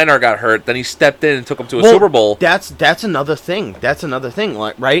Matt Leinart got hurt, then he stepped in and took him to a Super Bowl. That's another thing.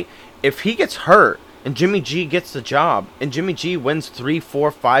 Like, right? If he gets hurt and Jimmy G gets the job, and Jimmy G wins 3,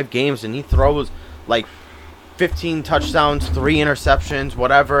 4, 5 games, and he throws like 15 touchdowns, 3 interceptions,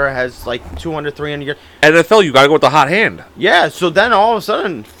 whatever, has like 200, 300 yards. NFL, you got to go with the hot hand. Yeah. So then all of a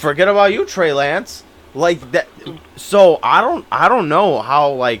sudden, forget about you, Trey Lance. Like that. So I don't know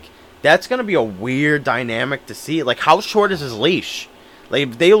how like. That's going to be a weird dynamic to see. Like, how short is his leash? Like,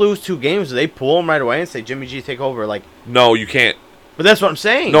 if they lose 2 games, do they pull him right away and say, Jimmy G, take over? Like, no, you can't. But that's what I'm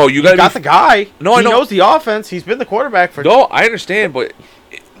saying. No, you got the guy. No, he knows the offense. He's been the quarterback for. No, I understand, but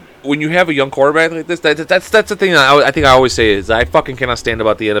when you have a young quarterback like this, that's the thing I think I always say is I fucking cannot stand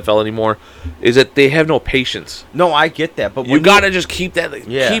about the NFL anymore. Is that they have no patience. No, I get that, but you gotta just keep that.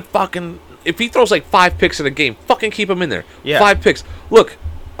 Keep fucking. If he throws like 5 picks in a game, fucking keep him in there. Yeah. 5 picks. Look,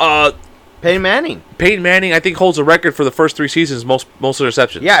 Peyton Manning. Peyton Manning, I think, holds a record for the first 3 seasons, most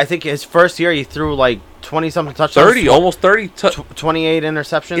interceptions. Yeah, I think his first year he threw like 20-something touchdowns. 30, almost 30. 28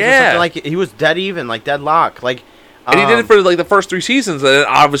 interceptions or something. Like, he was dead even, like deadlock. Like, and he did it for like the first 3 seasons, and then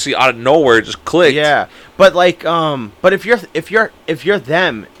obviously out of nowhere it just clicked. Yeah, but like, but if you're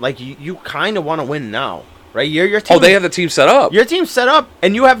them, like you kind of want to win now, right? Your team. Oh, they have the team set up. Your team's set up,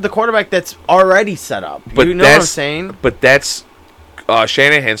 and you have the quarterback that's already set up. But you know what I'm saying? But that's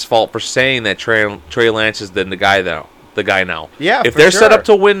Shanahan's fault for saying that Trey Lance is the guy now. The guy now. Yeah, if they're set up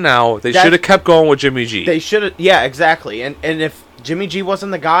to win now, they should have kept going with Jimmy G. They should have. Yeah, exactly. And if Jimmy G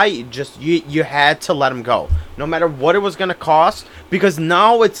wasn't the guy, you had to let him go, no matter what it was going to cost. Because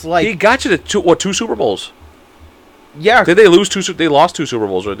now it's like he got you to 2 Super Bowls. Yeah. Did they lose 2? They lost 2 Super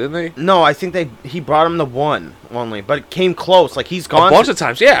Bowls, right? Didn't they? No, I think he brought him to 1 only, but it came close. Like he's gone a bunch of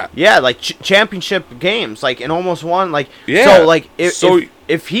times. Yeah. Yeah, like championship games, like and almost won. Like yeah. So like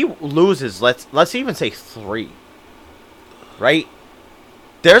if he loses, let's even say 3. Right?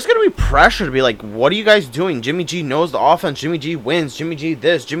 There's going to be pressure to be like, what are you guys doing? Jimmy G knows the offense. Jimmy G wins. Jimmy G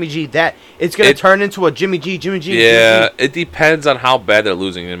this. Jimmy G that. It's going to turn into a Jimmy G. Yeah, Jimmy G. It depends on how bad they're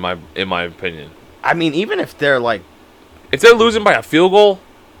losing, in my opinion. I mean, even if they're like... If they're losing by a field goal...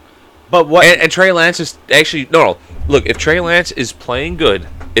 But what... And Trey Lance is actually... No. Look, if Trey Lance is playing good...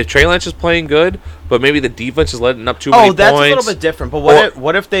 but maybe the defense is letting up too many points... Oh, that's a little bit different. But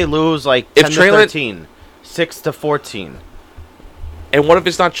what if they lose like 10-13? 6-14? And what if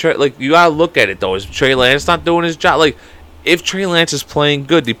it's not like you gotta look at it though? Is Trey Lance not doing his job? Like, if Trey Lance is playing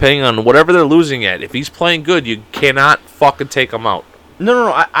good, depending on whatever they're losing at, if he's playing good, you cannot fucking take him out.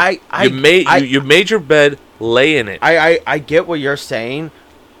 No. You made your bed, lay in it. I get what you're saying,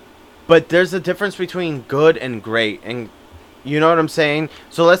 but there's a difference between good and great, and you know what I'm saying.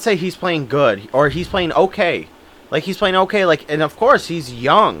 So let's say he's playing good, or he's playing okay, like and of course he's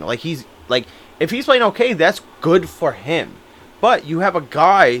young, like if he's playing okay, that's good for him. But you have a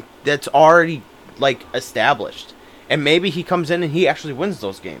guy that's already, like, established. And maybe he comes in and he actually wins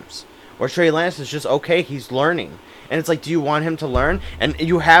those games. Or Trey Lance is just okay, he's learning. And it's like, do you want him to learn? And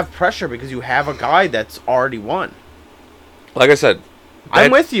you have pressure because you have a guy that's already won. Like I said,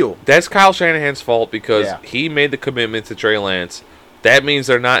 I'm with you. That's Kyle Shanahan's fault because he made the commitment to Trey Lance. That means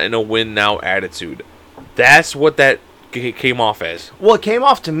they're not in a win-now attitude. That's what that came off as. Well, it came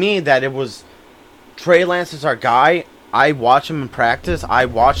off to me that it was Trey Lance is our guy. I watch him in practice. I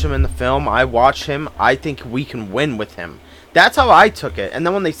watch him in the film. I watch him. I think we can win with him. That's how I took it. And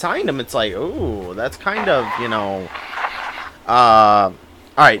then when they signed him, it's like, ooh, that's kind of, all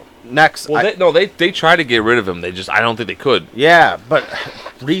right, next. Well, they tried to get rid of him. I don't think they could. Yeah, but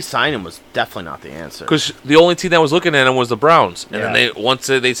re-sign him was definitely not the answer. Because the only team that was looking at him was the Browns. And then once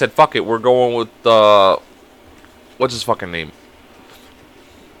they said, fuck it, we're going with, what's his fucking name?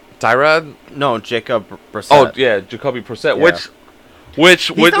 Tyrod? No, Jacob Brissett. Oh, yeah, Jacoby Brissett. Yeah. Which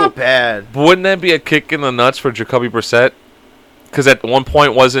he's not bad. Wouldn't that be a kick in the nuts for Jacoby Brissett? Because at one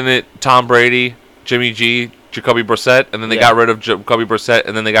point, wasn't it Tom Brady, Jimmy G, Jacoby Brissett, and then they got rid of Jacoby Brissett,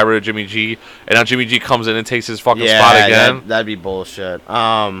 and then they got rid of Jimmy G, and now Jimmy G comes in and takes his fucking spot again? That'd be bullshit.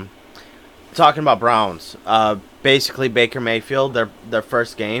 Talking about Browns, basically Baker Mayfield, their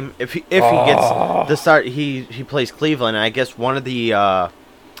first game. If he gets the start, he plays Cleveland, and I guess one of the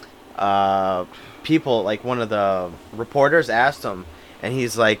people, like one of the reporters, asked him, and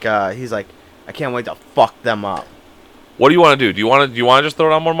he's like, I can't wait to fuck them up. What do you want to do? Do you want to just throw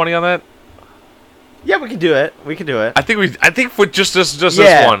down more money on that? Yeah, we can do it. I think for just this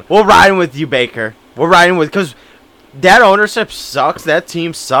one, we're riding with you, Baker. We're riding with because that ownership sucks. That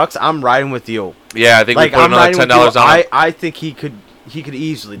team sucks. I'm riding with you. Yeah, I think we put another $10 on. I think he could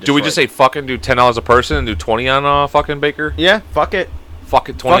easily. Do we just say fucking do $10 a person and do 20 on fucking Baker? Yeah, fuck it. Fuck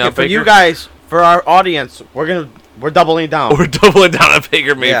it, 20 on Baker. For you guys, for our audience, we're doubling down. We're doubling down on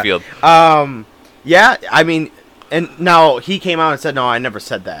Baker Mayfield. Yeah, I mean, and now he came out and said, no, I never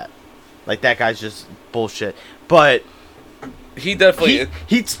said that. Like, that guy's just bullshit. But he's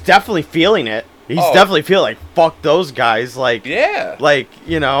definitely feeling it. He's definitely feeling like, fuck those guys. Like, yeah. Like,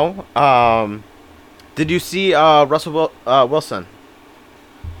 did you see Russell Wilson?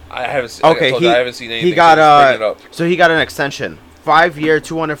 I haven't seen. Okay, I haven't seen anything. He got so he got an extension, 5-year,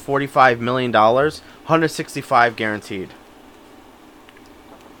 $245 million, 165 guaranteed.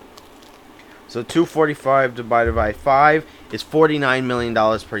 So 245 divided by 5 is $49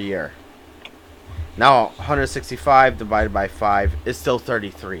 million per year. Now 165 divided by 5 is still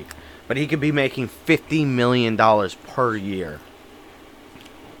 33. But he could be making $50 million per year.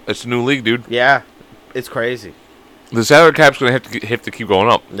 It's a new league, dude. Yeah, it's crazy. The salary cap's going to have to keep going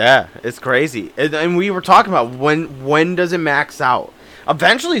up. Yeah, it's crazy. And we were talking about when does it max out?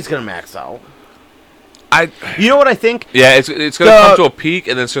 Eventually it's going to max out. You know what I think? Yeah, it's going to come to a peak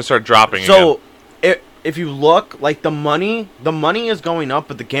and then it's going to start dropping again. If you look, like the money is going up,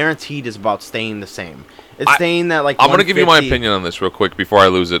 but the guaranteed is about staying the same. It's staying that like. I'm going to give you my opinion on this real quick before I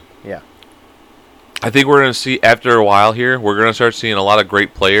lose it. Yeah. I think we're going to see after a while here, we're going to start seeing a lot of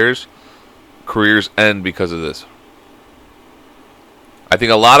great players' careers end because of this. I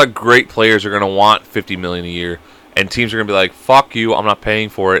think a lot of great players are going to want $50 million a year, and teams are going to be like, "Fuck you, I'm not paying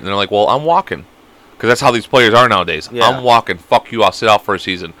for it," and they're like, "Well, I'm walking," because that's how these players are nowadays. Yeah. I'm walking. Fuck you, I'll sit out for a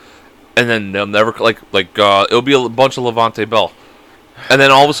season. And then they'll never it'll be a bunch of Levante Bell, and then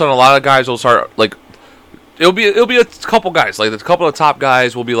all of a sudden a lot of guys will start like it'll be a couple guys like a couple of top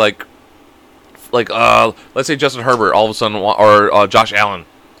guys will be like let's say Justin Herbert all of a sudden or Josh Allen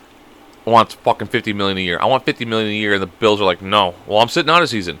wants fucking $50 million a year. I want $50 million a year, and the Bills are like, no. Well, I'm sitting out a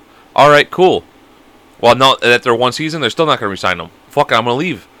season. All right, cool. Well, no, after one season, they're still not going to re-sign him. Fuck it, I'm going to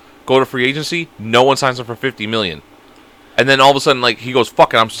leave. Go to free agency. No one signs him for $50 million. And then all of a sudden, like he goes,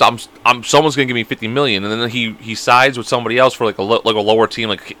 "Fuck it, I'm someone's gonna give me $50 million," and then he sides with somebody else for like a lower team.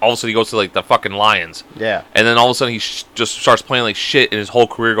 Like all of a sudden, he goes to like the fucking Lions. Yeah. And then all of a sudden, he just starts playing like shit, and his whole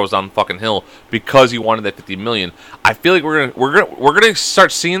career goes down the fucking hill because he wanted that $50 million. I feel like we're gonna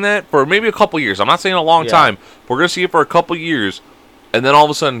start seeing that for maybe a couple years. I'm not saying a long time, but we're gonna see it for a couple years, and then all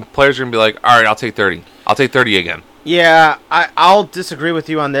of a sudden, players are gonna be like, "All right, I'll take 30. I'll take 30 again." Yeah, I'll disagree with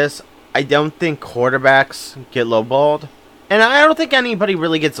you on this. I don't think quarterbacks get lowballed. And I don't think anybody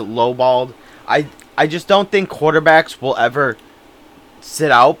really gets lowballed. I just don't think quarterbacks will ever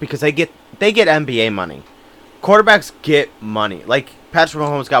sit out because they get NBA money. Quarterbacks get money. Like Patrick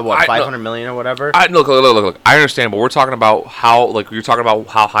Mahomes got what, $500 million or whatever. Look. I understand, but we're talking about how you're talking about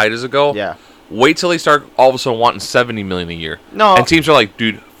how high does it go? Yeah. Wait till they start all of a sudden wanting $70 million a year. No. And teams are like,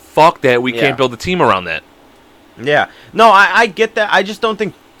 dude, fuck that. We can't build a team around that. Yeah. No, I get that. I just don't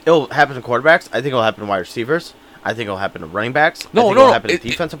think it'll happen to quarterbacks. I think it'll happen to wide receivers. I think it'll happen to running backs. It'll happen to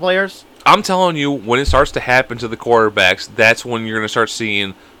defensive players. I'm telling you, when it starts to happen to the quarterbacks, that's when you're going to start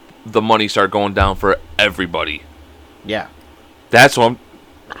seeing the money start going down for everybody. Yeah. That's what I'm...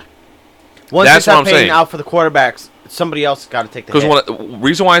 Once they start paying out for the quarterbacks, somebody else got to take the hit. The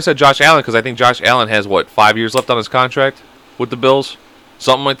reason why I said Josh Allen, because I think Josh Allen has, 5 years left on his contract with the Bills?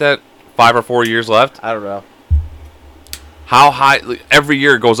 Something like that? 5 or 4 years left? I don't know. How high... every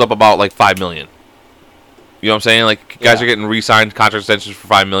year it goes up about, $5 million. You know what I'm saying? Like, guys are getting re-signed contract extensions for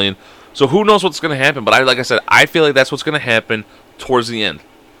 $5 million. So who knows what's going to happen? But like I said, I feel like that's what's going to happen towards the end.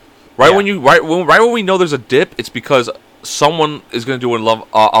 Right when we know there's a dip, it's because someone is going to do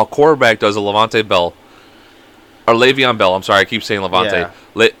a quarterback does a Levante Bell or Le'Veon Bell. I'm sorry, I keep saying Levante.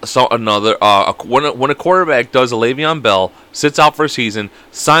 Yeah. When a quarterback does a Le'Veon Bell, sits out for a season,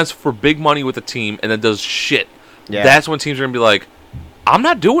 signs for big money with the team, and then does shit. Yeah. That's when teams are going to be like, I'm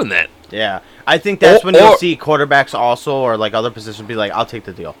not doing that. Yeah. I think that's when you'll see quarterbacks also, or other positions, be like, "I'll take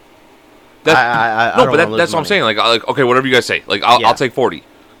the deal." That's what I'm saying. Like, okay, whatever you guys say. Like, I'll take 40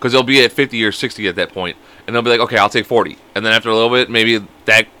 because they'll be at 50 or 60 at that point, and they'll be like, "Okay, I'll take 40." And then after a little bit, maybe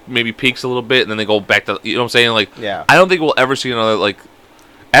that peaks a little bit, and then they go back to you know what I'm saying. Like, I don't think we'll ever see another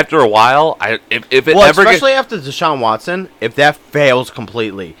after a while. Especially after Deshaun Watson, if that fails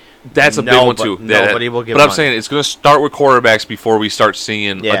completely. That's a big one too. Nobody will give. But I'm saying it's going to start with quarterbacks before we start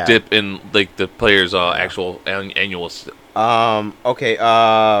seeing a dip in the players' actual annual.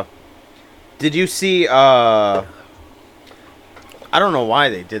 Okay. Did you see? I don't know why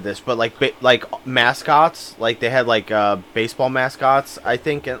they did this, but mascots, they had baseball mascots. I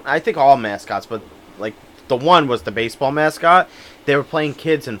think all mascots, but the one was the baseball mascot. They were playing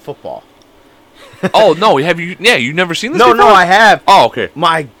kids in football. Oh no! Have you? Yeah, you've never seen this? No, before? No, I have. Oh, okay.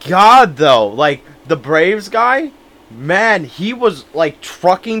 My God, though, the Braves guy, man, he was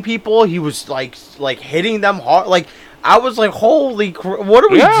trucking people. He was hitting them hard. I was like, holy crap! What are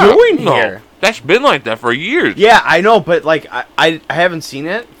we doing here? That's been like that for years. Yeah, I know, but I haven't seen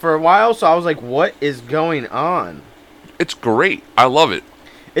it for a while, so I was like, what is going on? It's great. I love it.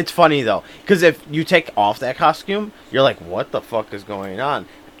 It's funny though, because if you take off that costume, you're like, what the fuck is going on?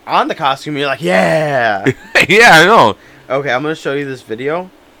 On the costume, you're like, yeah. Yeah, I know. Okay, I'm going to show you this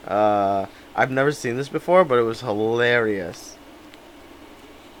video. I've never seen this before, but it was hilarious.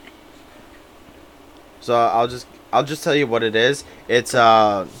 So I'll just tell you what it is. It's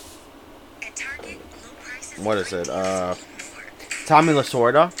At what is it? Tommy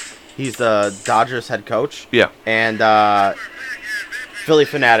Lasorda. He's the Dodgers head coach. Yeah. And Philly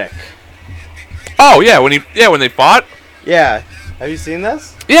Fanatic. Oh yeah, when they fought. Yeah. Have you seen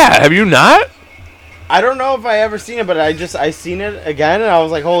this? Yeah. Have you not? I don't know if I ever seen it, but I seen it again, and I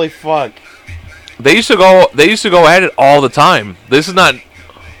was like, holy fuck. They used to go at it all the time. This is not.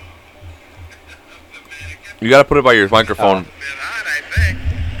 You got to put it by your microphone.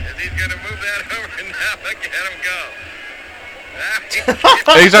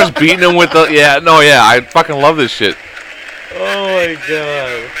 And he starts beating him with the I fucking love this shit. Oh my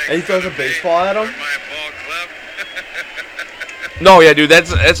god! And he throws a baseball at him. No, yeah, dude,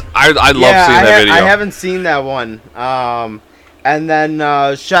 that's I love seeing that video. I haven't seen that one. And then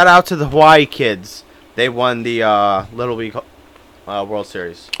shout out to the Hawaii kids. They won the Little League World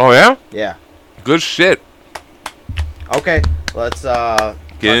Series. Oh yeah? Yeah. Good shit. Okay, let's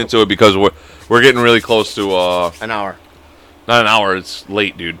get into it because we're getting really close to an hour. Not an hour, it's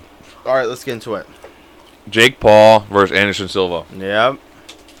late, dude. All right, let's get into it. Jake Paul versus Anderson Silva. Yep.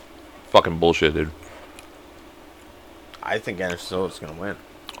 Fucking bullshit, dude. I think Anderson Silva's gonna win.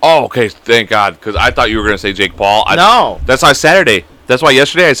 Oh, okay. Thank God, because I thought you were gonna say Jake Paul. No. That's why Saturday. That's why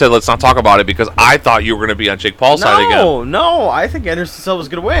yesterday I said let's not talk about it because I thought you were gonna be on Jake Paul's side again. No. I think Anderson Silva's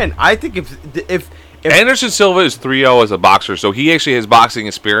gonna win. I think if Anderson Silva is 3-0 as a boxer, so he actually has boxing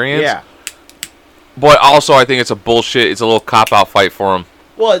experience. Yeah. But also, I think it's a bullshit. It's a little cop-out fight for him.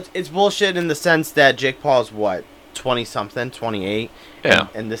 Well, it's bullshit in the sense that Jake Paul's what, 20-something, 28? Yeah.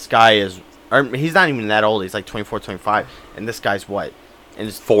 And this guy is, or he's not even that old. He's like 24, 25. And this guy's what? In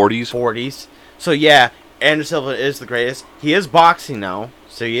his 40s. So, yeah, Anderson Silva is the greatest. He is boxing now.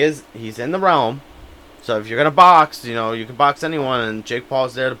 So, he's in the realm. So, if you're going to box, you can box anyone. And Jake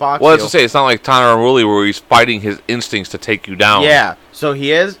Paul's there to box Well, that's to say, it's not like Tanner Woolley where he's fighting his instincts to take you down. Yeah. So, he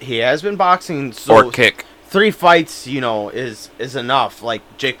has been boxing. So or kick. 3 fights, is enough. Like,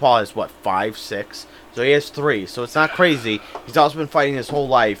 Jake Paul has, 5, 6? So he has 3. So it's not crazy. He's also been fighting his whole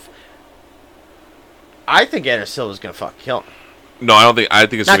life. I think Anderson Silva's going to fucking kill him. No, I don't think. I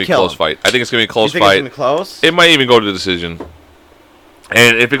think it's going to be a close fight. I think it's going to be a close fight. You think it's going to be close? It might even go to the decision.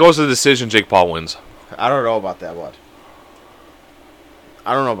 And if it goes to the decision, Jake Paul wins. I don't know about that,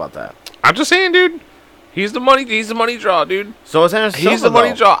 I don't know about that. I'm just saying, dude. He's the money draw, dude. So is Anderson Silva, He's the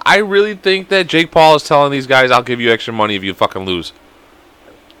money draw. I really think that Jake Paul is telling these guys, "I'll give you extra money if you fucking lose."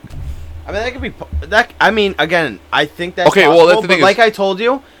 I mean, that could be that. I mean, again, I think that's okay. Possible, Well, that's the thing. Like I told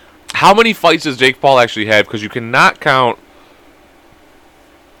you, how many fights does Jake Paul actually have? Because you cannot count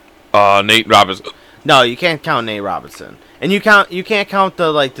Nate Robinson. No, you can't count Nate Robinson, and you can't count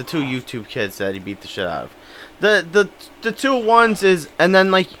the 2 YouTube kids that he beat the shit out of. The 2 ones is, and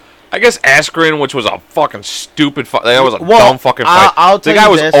then I guess Askren, which was a fucking stupid fight. That was a dumb fucking fight. I'll tell the guy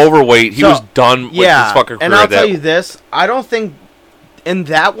you was this. overweight. He was done with his fucking career. And I'll tell you this. I don't think in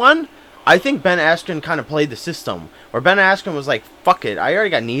that one, I think Ben Askren kind of played the system. Where Ben Askren was like, fuck it. I already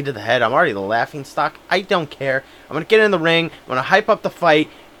got knee to the head. I'm already the laughing stock. I don't care. I'm going to get in the ring. I'm going to hype up the fight.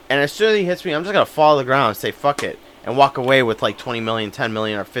 And as soon as he hits me, I'm just going to fall to the ground and say, fuck it. And walk away with 20 million, 10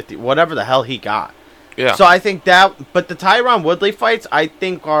 million, or 50. Whatever the hell he got. Yeah. So I think that. But the Tyron Woodley fights, I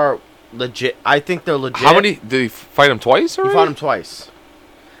think are legit. I think they're legit. How many did he fight him twice? Already? He fought him twice.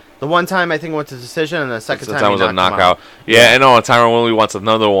 The one time I think went to decision, and the second time was a knockout. Yeah, I know. Tyron Woodley wants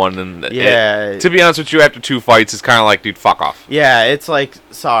another one, and to be honest with you, after 2 fights, it's kind of like, dude, fuck off. Yeah, it's like,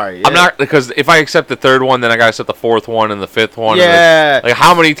 sorry. I'm not, because if I accept the 3rd one, then I gotta accept the 4th one and the 5th one. Yeah. Like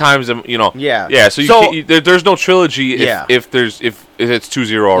how many times Yeah. Yeah. So there's no trilogy if it's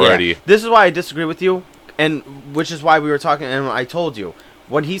 2-0 already. Yeah. This is why I disagree with you, and which is why we were talking. And I told you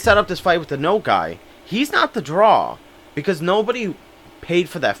when he set up this fight with the no guy, he's not the draw because nobody paid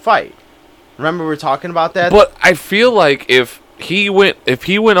for that fight. Remember we were talking about that? But I feel like if he went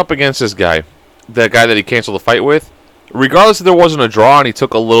up against this guy, that guy that he canceled the fight with, regardless if there wasn't a draw and he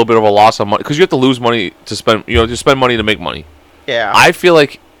took a little bit of a loss of money, because you have to lose money to spend, to spend money to make money. Yeah. I feel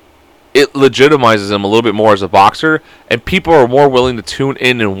like it legitimizes him a little bit more as a boxer, and people are more willing to tune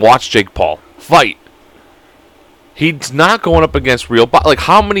in and watch Jake Paul fight. He's not going up against real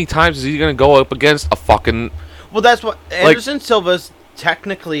how many times is he going to go up against a fucking... Well, that's what Anderson Silva's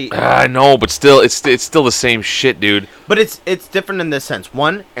technically. I know, but still, it's still the same shit, dude. But it's different in this sense.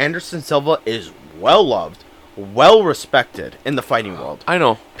 One, Anderson Silva is well loved, well respected in the fighting world. I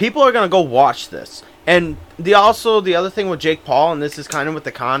know. People are gonna go watch this, and the other thing with Jake Paul, and this is kind of with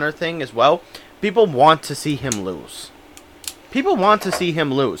the Conor thing as well. People want to see him lose.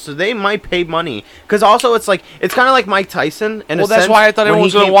 So they might pay money because also it's kind of like Mike Tyson. And that's why I thought everyone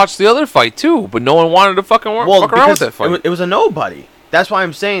was going to watch the other fight too, but no one wanted to fucking fuck around with that fight. It was a nobody. That's why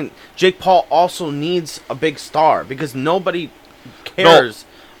I'm saying Jake Paul also needs a big star because nobody cares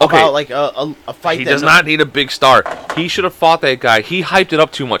about like a fight. He does not need a big star. He should have fought that guy. He hyped it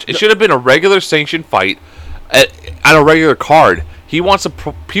up too much. It should have been a regular sanctioned fight on a regular card. He wants to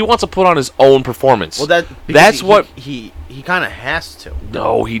put on his own performance. Well, that's what he kind of has to.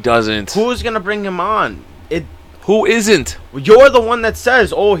 No, he doesn't. Who's gonna bring him on? Who isn't? You're the one that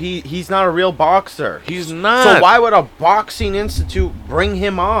says, "Oh, he's not a real boxer." He's not. So why would a boxing institute bring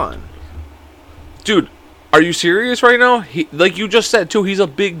him on? Dude, are you serious right now? Like you just said too, he's a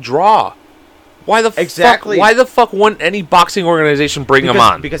big draw. Why the fuck? Why the fuck wouldn't any boxing organization bring him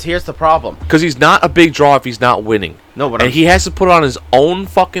on? Because here's the problem. Because he's not a big draw if he's not winning. No, but he has to put on his own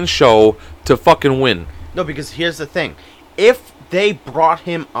fucking show to fucking win. No, because here's the thing. If they brought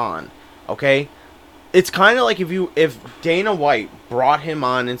him on, okay, it's kind of like if Dana White brought him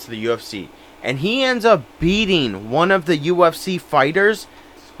on into the UFC and he ends up beating one of the UFC fighters,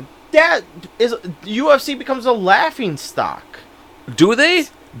 that is UFC becomes a laughing stock. Do they?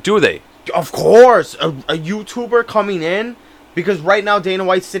 Do they? Of course, a YouTuber coming in, because right now Dana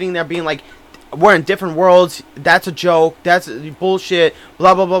White's sitting there being like, we're in different worlds, that's a joke, that's bullshit,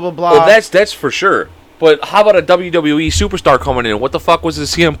 blah, blah, blah, blah, blah. Well, that's for sure. But how about a WWE superstar coming in? What the fuck was the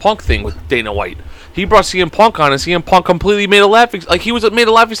CM Punk thing with Dana White? He brought CM Punk on, and CM Punk completely made a laughing, like he made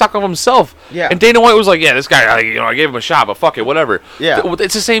a laughing stock of himself. Yeah. And Dana White was like, yeah, this guy, I gave him a shot, but fuck it, whatever. Yeah.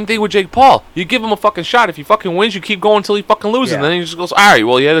 It's the same thing with Jake Paul. You give him a fucking shot. If he fucking wins, you keep going until he fucking loses. And then he just goes, all right,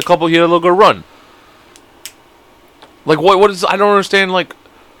 well, he had a little good run. Like, what is, I don't understand, like,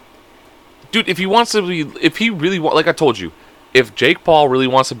 dude, if he really wants, like I told you, if Jake Paul really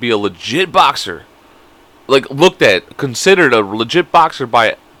wants to be a legit boxer, like considered a legit boxer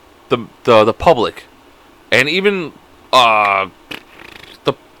by the public, and even oh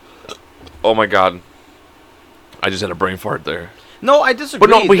my god, I just had a brain fart there. No, I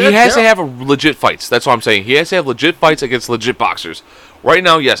disagree. But he has to have legit fights. That's what I'm saying. He has to have legit fights against legit boxers. Right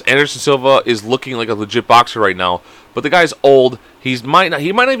now, yes, Anderson Silva is looking like a legit boxer right now, but the guy's old. He might not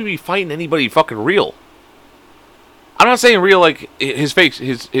even be fighting anybody fucking real. I'm not saying real like his fights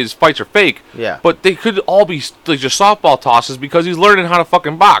are fake. Yeah. But they could all be like just softball tosses because he's learning how to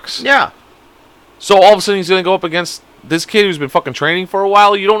fucking box. Yeah. So all of a sudden he's gonna go up against this kid who's been fucking training for a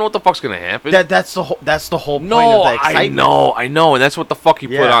while. You don't know what the fuck's gonna happen. That's the whole point of the excitement. I know, and that's what the fuck he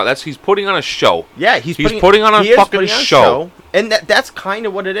put on. He's putting on a show. Yeah, he's putting on a fucking show. And that's kind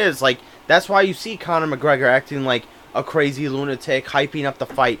of what it is. Like that's why you see Conor McGregor acting like a crazy lunatic, hyping up the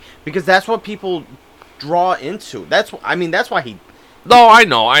fight, because that's what people draw into. That's why he. No, I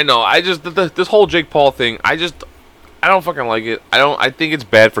know. I just this whole Jake Paul thing. I don't fucking like it. I think it's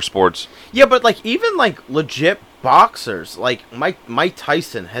bad for sports. Yeah, but like even like legit boxers, like Mike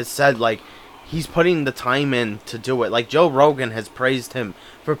Tyson has said like he's putting the time in to do it. Like Joe Rogan has praised him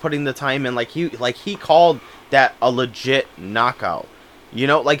for putting the time in. Like he called that a legit knockout. You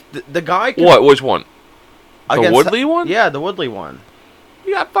know, like the guy. Which one? The Woodley one? Yeah, the Woodley one.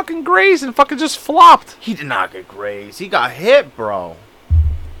 He got fucking grazed and fucking just flopped. He did not get grazed. He got hit, bro.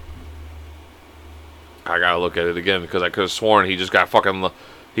 I gotta look at it again because I could have sworn he just got fucking.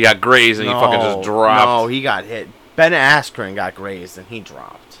 He got grazed and he fucking just dropped. No, he got hit. Ben Askren got grazed and he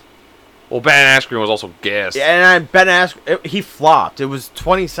dropped. Well, Ben Askren was also gassed. Yeah, and Ben Askren, he flopped. It was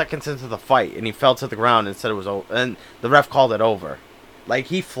 20 seconds into the fight and he fell to the ground and said it was over. And the ref called it over. Like,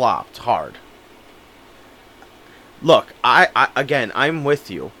 he flopped hard. Look, I'm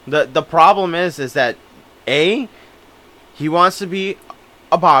with you. The problem is that he wants to be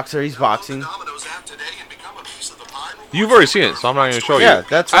a boxer. He's boxing. You've already seen it, so I'm not going to show you. Yeah,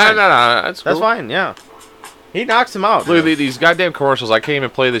 that's fine. No, that's cool. That's fine. Yeah, he knocks him out. Look at these goddamn commercials. I can't even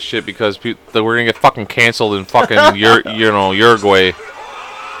play this shit because we're going to get fucking canceled in fucking Uruguay.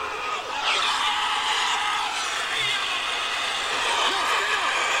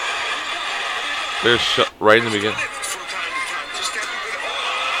 There's right in the beginning.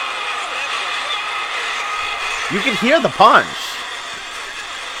 You can hear the punch.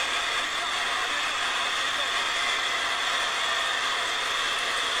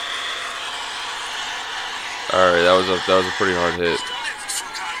 All right, that was a pretty hard hit.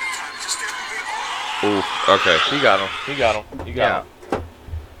 Ooh, okay, he got him. He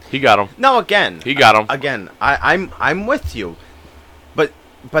got him. No, again. He got him. Again, I'm with you.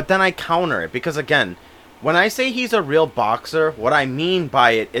 But then I counter it because again, when I say he's a real boxer, what I mean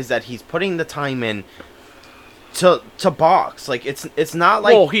by it is that he's putting the time in to box. Like it's not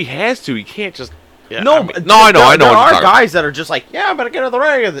like. Well, he has to. He can't just. Yeah, no, I know. There are guys that are just like, yeah, but get out of the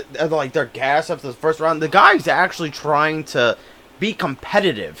ring. Like they're gassed after the first round. The guy's actually trying to be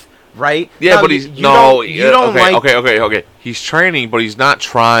competitive right? Yeah, now, but he's you don't like. Okay. He's training, but he's not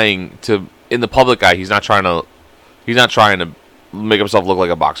trying to. In the public eye, he's not trying to make himself look like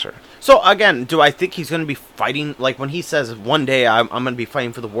a boxer. So again, do I think he's going to be fighting? Like when he says one day I'm going to be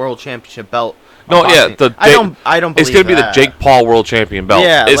fighting for the world championship belt. No, yeah, I don't. Believe it's going to be that. the Jake Paul world champion belt.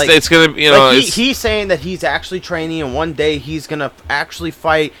 Yeah, it's going to he's saying that he's actually training, and one day he's going to actually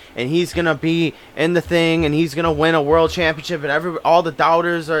fight, and he's going to be in the thing, and he's going to win a world championship, and all the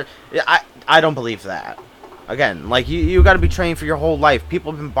doubters are. I don't believe that. Again, like you got to be trained for your whole life.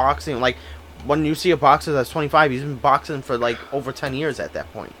 People have been boxing like. When you see a boxer that's 25, he's been boxing for like over 10 years at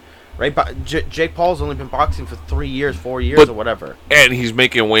that point, right? But Jake Paul's only been boxing for 3 years, 4 years, or whatever. And he's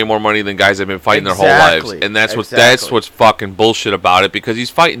making way more money than guys that have been fighting their whole lives, and that's what's fucking bullshit about it because he's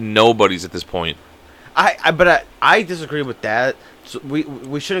fighting nobodies at this point. I disagree with that. So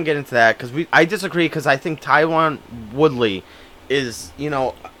we shouldn't get into that because I disagree because I think Tyron Woodley is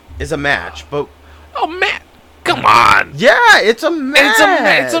a match, but man, come on, yeah, it's a match.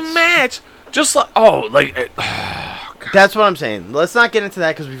 It's a match. Just like that's what I'm saying. Let's not get into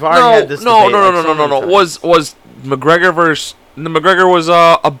that because we've already had this. No. Was McGregor versus McGregor was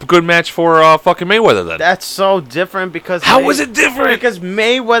a good match for fucking Mayweather then? That's so different because how is it different? Because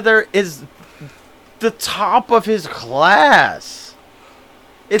Mayweather is the top of his class.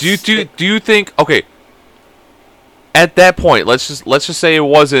 Do you think? Okay, at that point, let's just say it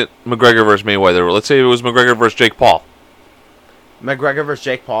wasn't McGregor versus Mayweather. Let's say it was McGregor versus Jake Paul. McGregor versus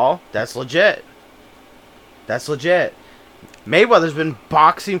Jake Paul, that's legit. Mayweather's been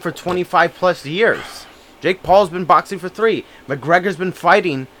boxing for 25 plus years. Jake Paul's been boxing for 3. McGregor's been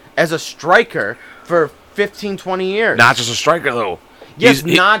fighting as a striker for 15, 20 years. Not just a striker, though. Yes,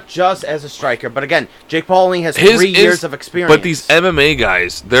 not just as a striker. But again, Jake Paul only has 3 years of experience. But these MMA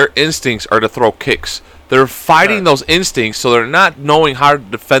guys, their instincts are to throw kicks. They're fighting those instincts, so they're not knowing how to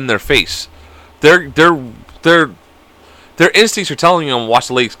defend their face. Their instincts are telling them, watch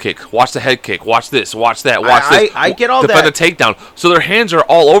the legs kick, watch the head kick, watch this, watch that, watch this. I get all defend that. Defend the takedown. So their hands are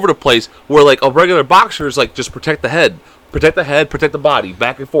all over the place, where like a regular boxer is like, just protect the head, protect the body,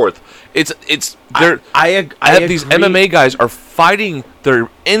 back and forth. These MMA guys are fighting their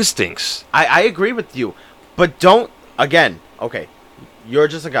instincts. I agree with you, but don't, again, okay, you're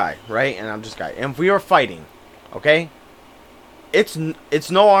just a guy, right? And I'm just a guy. And if we are fighting, okay, it's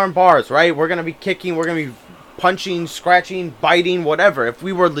no arm bars, right? We're going to be kicking, we're going to be punching, scratching, biting, whatever. If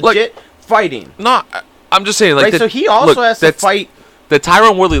we were legit fighting. No, I'm just saying. Like, right, so he also has to fight. The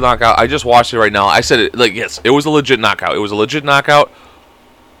Tyron Woodley knockout, I just watched it right now. I said it, like, yes, it was a legit knockout. It was a legit knockout.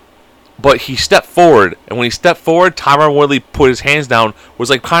 But he stepped forward. And when he stepped forward, Tyron Woodley put his hands down. Was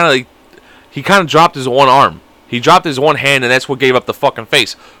like, he kind of dropped his one arm. He dropped his one hand, and that's what gave up the fucking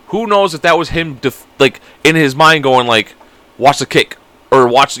face. Who knows if that was him, in his mind going, like, watch the kick. Or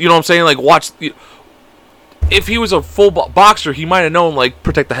watch, you know what I'm saying? Like, watch. If he was a full boxer, he might have known, like,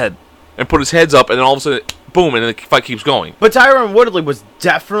 protect the head. And put his heads up, and then all of a sudden, boom, and the fight keeps going. But Tyron Woodley was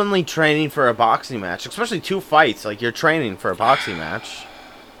definitely training for a boxing match. Especially 2 fights. Like, you're training for a boxing match.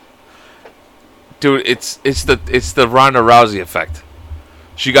 Dude, it's the Ronda Rousey effect.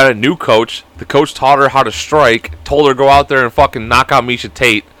 She got a new coach. The coach taught her how to strike. Told her to go out there and fucking knock out Miesha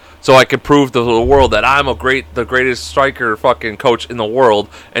Tate. So I could prove to the world that I'm the greatest striker fucking coach in the world.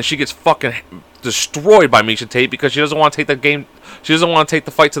 And she gets fucking destroyed by Miesha Tate because she doesn't want to take the game. She doesn't want to take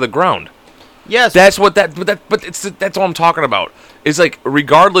the fight to the ground. Yes, that's what that's what I'm talking about. It's like,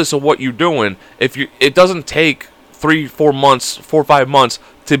 regardless of what you're doing, it doesn't take 3, 4 months, 4 or 5 months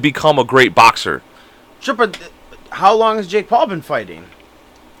to become a great boxer. Sure, but how long has Jake Paul been fighting?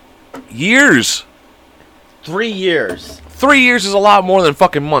 Years. 3 years. 3 years is a lot more than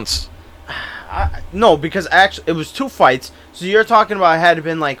fucking months. No, because actually it was 2 fights. So you're talking about it had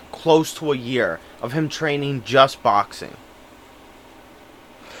been like close to a year of him training just boxing.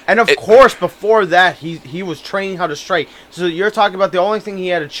 And of course, before that, he was training how to strike. So you're talking about the only thing he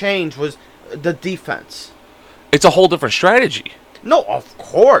had to change was the defense. It's a whole different strategy. No, of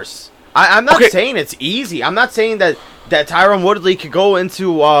course. I'm not saying it's easy. I'm not saying that Tyron Woodley could go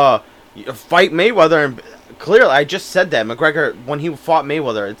into fight Mayweather. And clearly, I just said that. McGregor, when he fought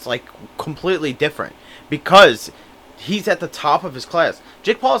Mayweather, it's like completely different. Because he's at the top of his class.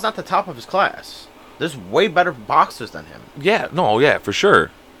 Jake Paul is not the top of his class. There's way better boxers than him. Yeah, for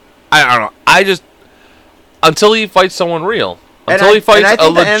sure. I don't know. I just... Until he fights someone real. Until he fights a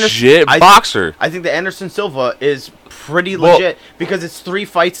legit boxer. I think the Anderson Silva is pretty legit because it's 3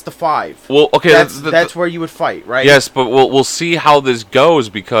 fights to 5. Well, okay, that's where you would fight, right? Yes, but we'll see how this goes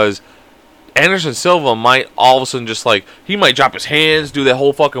because Anderson Silva might all of a sudden just like he might drop his hands, do that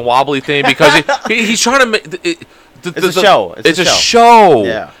whole fucking wobbly thing because he's trying to make it's a show. It's a show.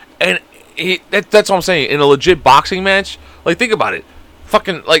 Yeah. And that's what I'm saying. In a legit boxing match, like, think about it.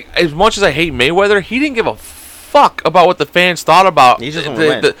 Fucking, like, as much as I hate Mayweather, he didn't give a fuck about what the fans thought about. He just wants to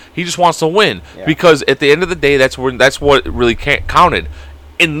win. He just wants to win. Yeah. Because at the end of the day, that's what really counted.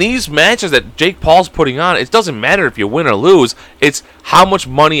 In these matches that Jake Paul's putting on, it doesn't matter if you win or lose. It's how much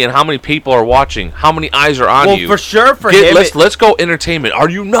money and how many people are watching, how many eyes are on you. Well, for sure, for him, let's go entertainment. Are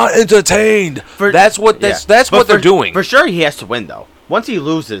you not entertained? That's what they're doing. For sure, he has to win though. Once he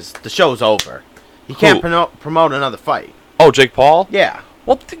loses, the show's over. He can't promote another fight. Oh, Jake Paul? Yeah.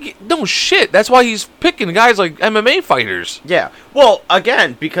 Well, no shit. That's why he's picking guys like MMA fighters. Yeah. Well,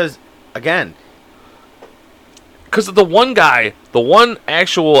 because the one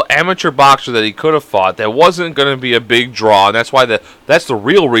actual amateur boxer that he could have fought that wasn't going to be a big draw, and that's why that's the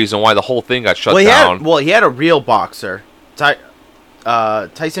real reason why the whole thing got shut down. He had a real boxer,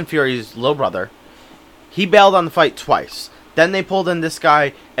 Tyson Fury's little brother. He bailed on the fight twice. Then they pulled in this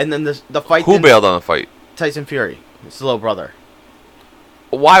guy, and then the fight. Who bailed on the fight? Tyson Fury, his little brother.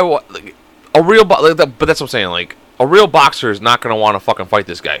 Why? Like, but that's what I'm saying. Like, a real boxer is not going to want to fucking fight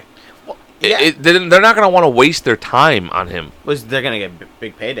this guy. Yeah. They're not going to want to waste their time on him. They're going to get a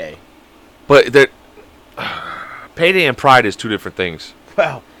big payday. But payday and pride is two different things.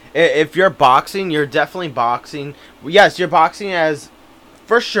 Well, if you're boxing, you're definitely boxing. Yes, you're boxing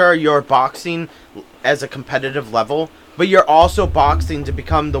for sure, you're boxing as a competitive level, but you're also boxing to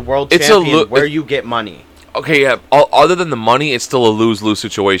become the world champion where you get money. Okay, yeah. Other than the money, it's still a lose-lose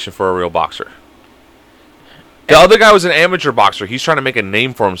situation for a real boxer. The other guy was an amateur boxer. He's trying to make a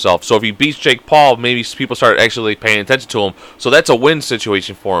name for himself. So if he beats Jake Paul, maybe people start actually paying attention to him. So that's a win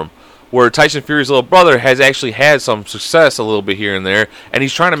situation for him. Where Tyson Fury's little brother has actually had some success a little bit here and there, and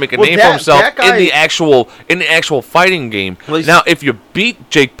he's trying to make a name for himself in the actual fighting game. Now, if you beat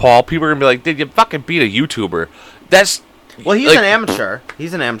Jake Paul, people are gonna be like, "Did you fucking beat a YouTuber?" He's an amateur.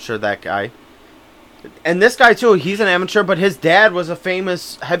 He's an amateur. That guy. And this guy too, he's an amateur, but his dad was a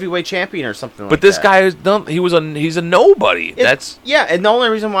famous heavyweight champion or something. But this guy is done. He's a nobody. And the only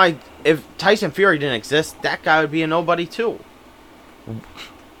reason why, if Tyson Fury didn't exist, that guy would be a nobody too.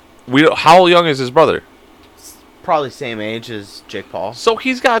 How young is his brother? Probably same age as Jake Paul. So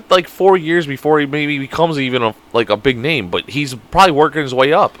he's got like 4 years before he maybe becomes even a big name, but he's probably working his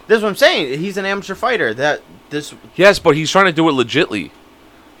way up. That's what I'm saying. He's an amateur fighter. Yes, but he's trying to do it legitly.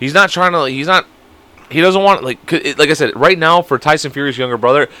 He's not trying to. He doesn't want, like I said, right now for Tyson Fury's younger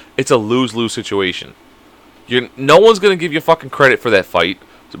brother, it's a lose-lose situation. No one's going to give you fucking credit for that fight,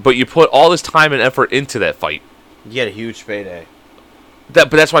 but you put all this time and effort into that fight. You get a huge payday. But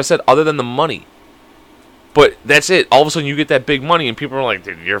that's why I said, other than the money. But that's it. All of a sudden you get that big money and people are like,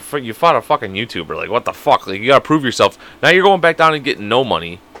 dude, you fought a fucking YouTuber. Like, what the fuck? Like, you got to prove yourself. Now you're going back down and getting no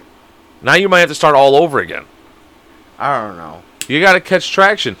money. Now you might have to start all over again. I don't know. You got to catch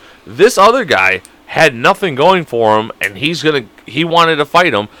traction. This other guy had nothing going for him, and he wanted to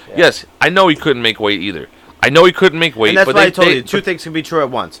fight him. Yeah. Yes, I know he couldn't make weight either. And that's why I told you, two things can be true at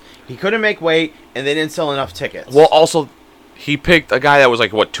once. He couldn't make weight, and they didn't sell enough tickets. Well, also, he picked a guy that was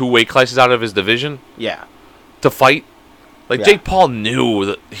like, 2 weight classes out of his division? Yeah. To fight? Like, Jake Paul knew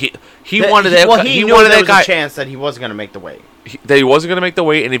that he wanted that guy. Well, he knew there was a chance that he wasn't going to make the weight. That he wasn't going to make the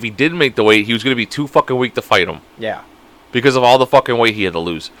weight, and if he did make the weight, he was going to be too fucking weak to fight him. Yeah. Because of all the fucking weight he had to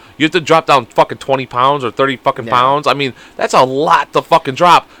lose. You have to drop down fucking 20 pounds or 30 fucking pounds. I mean, that's a lot to fucking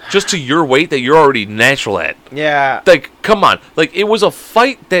drop just to your weight that you're already natural at. Yeah. Like, come on. Like, it was a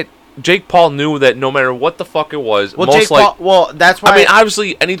fight that Jake Paul knew that no matter what the fuck it was, that's why. I mean,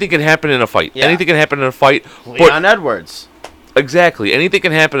 obviously, anything can happen in a fight. Yeah. Anything can happen in a fight. Leon Edwards. Exactly. Anything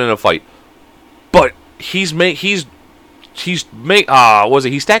can happen in a fight. But he's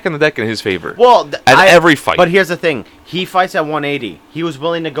stacking the deck in his favor. Well, every fight. But here's the thing: he fights at 180. He was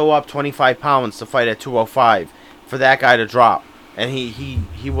willing to go up 25 pounds to fight at 205 for that guy to drop, and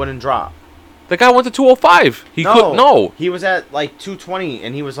he wouldn't drop. The guy went to 205. He was at like 220,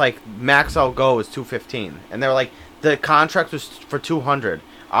 and he was like, max I'll go is 215, and they were like, the contract was for 200.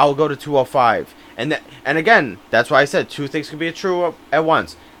 I'll go to 205, and again, that's why I said two things can be true at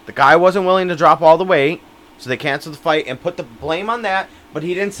once. The guy wasn't willing to drop all the weight. So they canceled the fight and put the blame on that, but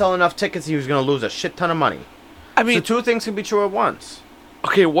he didn't sell enough tickets. He was going to lose a shit ton of money. I mean, so two things can be true at once.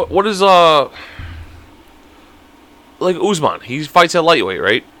 Okay, what is like Usman? He fights at lightweight,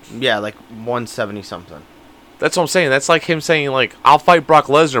 right? Yeah, like 170 something. That's what I'm saying. That's like him saying like, I'll fight Brock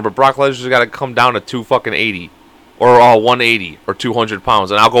Lesnar, but Brock Lesnar's got to come down to 280 or 180 or 200 pounds,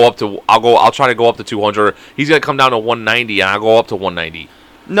 and I'll try to go up to 200. He's got to come down to 190, and I'll go up to 190.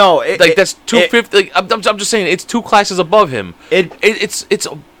 No, that's 250. I'm just saying it's 2 classes above him. It's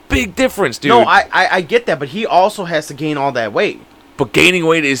a big difference, dude. No, I get that, but he also has to gain all that weight. But gaining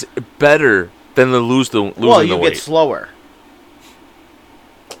weight is better than losing the weight. Well, you get slower.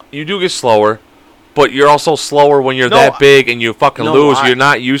 You do get slower, but you're also slower when you're that big and you fucking lose. You're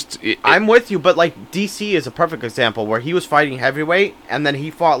not used to it. I'm with you, but like DC is a perfect example where he was fighting heavyweight and then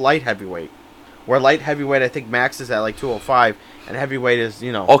he fought light heavyweight. Where light heavyweight, I think max is at like 205, and heavyweight is,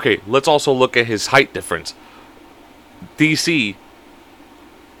 you know. Okay, let's also look at his height difference. DC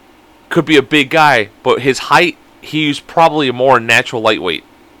could be a big guy, but his height, he's probably a more natural light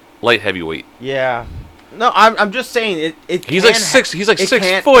heavyweight. Yeah. No, I'm just saying it. He's like 6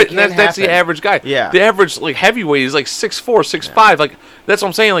 foot, and that's the average guy. Yeah. The average like heavyweight is like 6'4", 6'5". Like that's what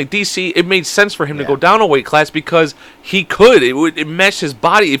I'm saying. Like DC, it made sense for him to go down a weight class because he could. It matched his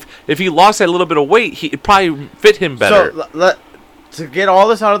body. If he lost that little bit of weight, it probably fit him better. So to get all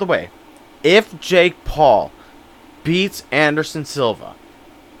this out of the way, if Jake Paul beats Anderson Silva,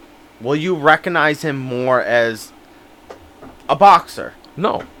 will you recognize him more as a boxer?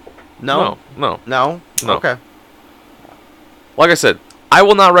 No. No? No. Okay. Like I said, I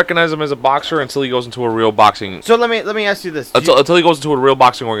will not recognize him as a boxer until he goes into a real boxing. So let me ask you this. Until he goes into a real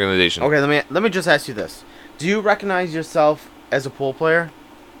boxing organization. Okay, let me just ask you this. Do you recognize yourself as a pool player?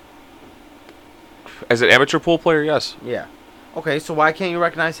 As an amateur pool player, yes. Yeah. Okay, so why can't you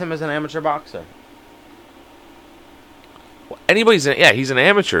recognize him as an amateur boxer? Well, he's an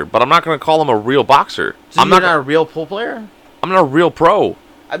amateur, but I'm not going to call him a real boxer. So you're not a real pool player? I'm not a real pro.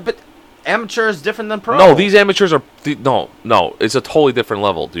 But amateur is different than pro. No, these amateurs are no. It's a totally different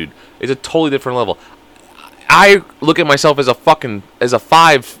level, dude. It's a totally different level. I look at myself as a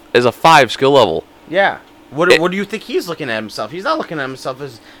five skill level. Yeah. What do you think he's looking at himself? He's not looking at himself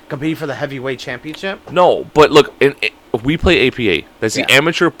as competing for the heavyweight championship. No, but look, we play APA. That's the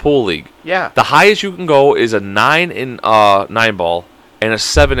amateur pool league. Yeah. The highest you can go is a 9 in 9 ball and a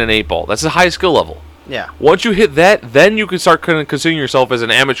 7 in 8 ball. That's the highest skill level. Yeah. Once you hit that, then you can start considering yourself as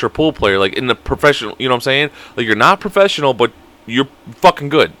an amateur pool player, like in the professional. You know what I'm saying? Like you're not professional, but you're fucking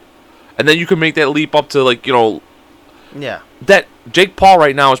good, and then you can make that leap up to like Yeah. That Jake Paul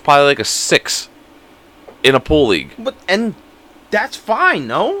right now is probably like a 6 in a pool league. And that's fine,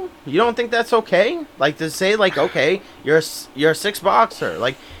 no? You don't think that's okay? Like to say like, okay, you're a 6 boxer.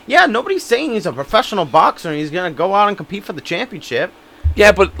 Like, yeah, nobody's saying he's a professional boxer and he's gonna go out and compete for the championship.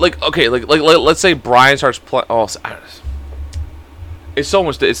 Yeah, but like okay, like let's say Brian starts playing. Oh, it's so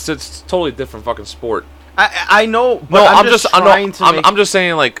much. It's totally different fucking sport. I know, but no, I'm just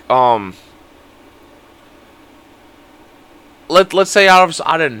saying like Let's say out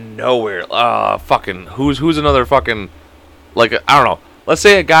of nowhere, fucking who's another fucking like I don't know. Let's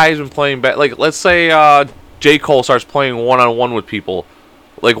say a guy's been playing like let's say J. Cole starts playing 1-on-1 with people,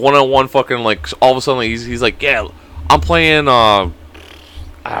 like 1-on-1 fucking like all of a sudden he's like yeah I'm playing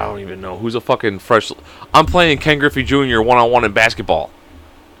I don't even know who's a fucking fresh. I'm playing Ken Griffey Jr. 1-on-1 in basketball.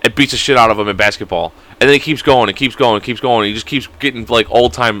 It beats the shit out of him in basketball, and then it keeps going, and keeps going, and keeps going. He just keeps getting like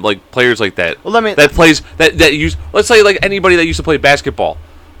old time like players like that. Well, that use. Let's say like anybody that used to play basketball.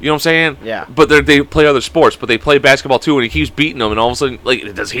 You know what I'm saying? Yeah. But they play other sports, but they play basketball too, and he keeps beating them, and all of a sudden, like,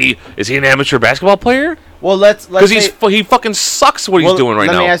 is he an amateur basketball player? Well, let's because he fucking sucks what he's doing right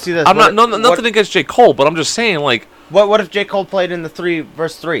now. Let me ask you this: I'm nothing against J. Cole, but I'm just saying like. What if J. Cole played in the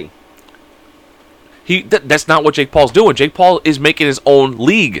 3-versus-3? That's not what Jake Paul's doing. Jake Paul is making his own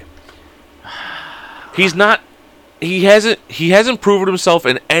league. He's not. He hasn't proven himself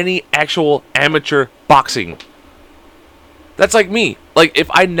in any actual amateur boxing. That's like me. Like if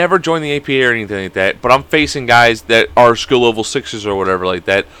I never joined the APA or anything like that, but I'm facing guys that are skill level 6s or whatever like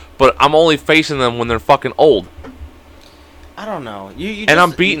that, but I'm only facing them when they're fucking old. I don't know.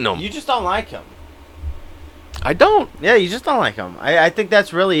 I'm beating them. You just don't like him. I don't. Yeah, you just don't like him. I think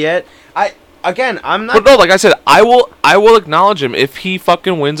that's really it. I'm not. But no, like I said, I will acknowledge him if he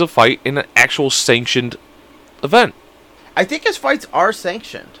fucking wins a fight in an actual sanctioned event. I think his fights are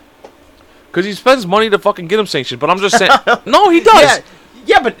sanctioned. Because he spends money to fucking get him sanctioned. But I'm just saying, no, he does.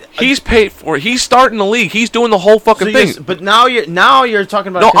 Yeah, but he's paid for it. He's starting the league. He's doing the whole fucking thing. But now you're talking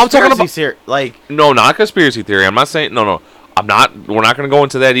about. No, I'm talking about like no, not conspiracy theory. I'm not saying no. I'm not. We're not going to go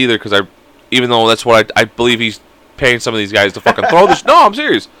into that either because even though that's what I believe he's paying some of these guys to fucking throw this. No, I'm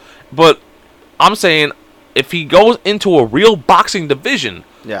serious. But I'm saying if he goes into a real boxing division,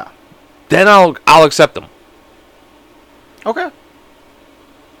 yeah, then I'll accept him. Okay.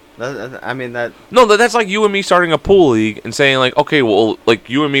 I mean that. No, that's like you and me starting a pool league and saying like, okay, well, like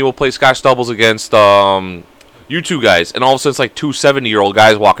you and me will play Scotch doubles against you two guys, and all of a sudden it's like two 70-year-old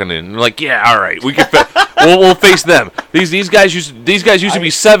guys walking in, and you're like, yeah, all right, we can we'll face them. These guys used to be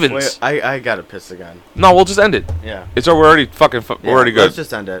 7s. Wait, I gotta piss again. No, we'll just end it. Yeah. We're already we're already good. Let's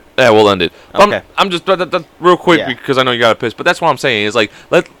just end it. Yeah, we'll end it. Okay. I'm just real quick because I know you gotta piss. But that's what I'm saying is like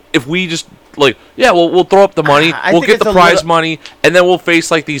if we just we'll throw up the money, we'll get the prize money, and then we'll face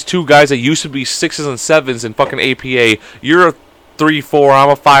like these two guys that used to be 6s and 7s in fucking APA. You're a 3-4, I'm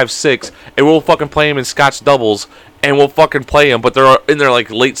a 5-6, and we'll fucking play them in Scotch doubles, and we'll fucking play them, but they're in their like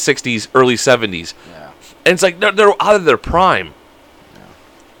late 60s, early 70s. Yeah. And it's like they're out of their prime. Yeah.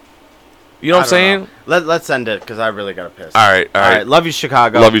 You know what I'm saying? Let's end it because I really gotta piss. All right. Love you,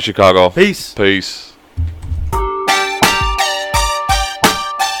 Chicago. Love you, Chicago. Peace. Peace.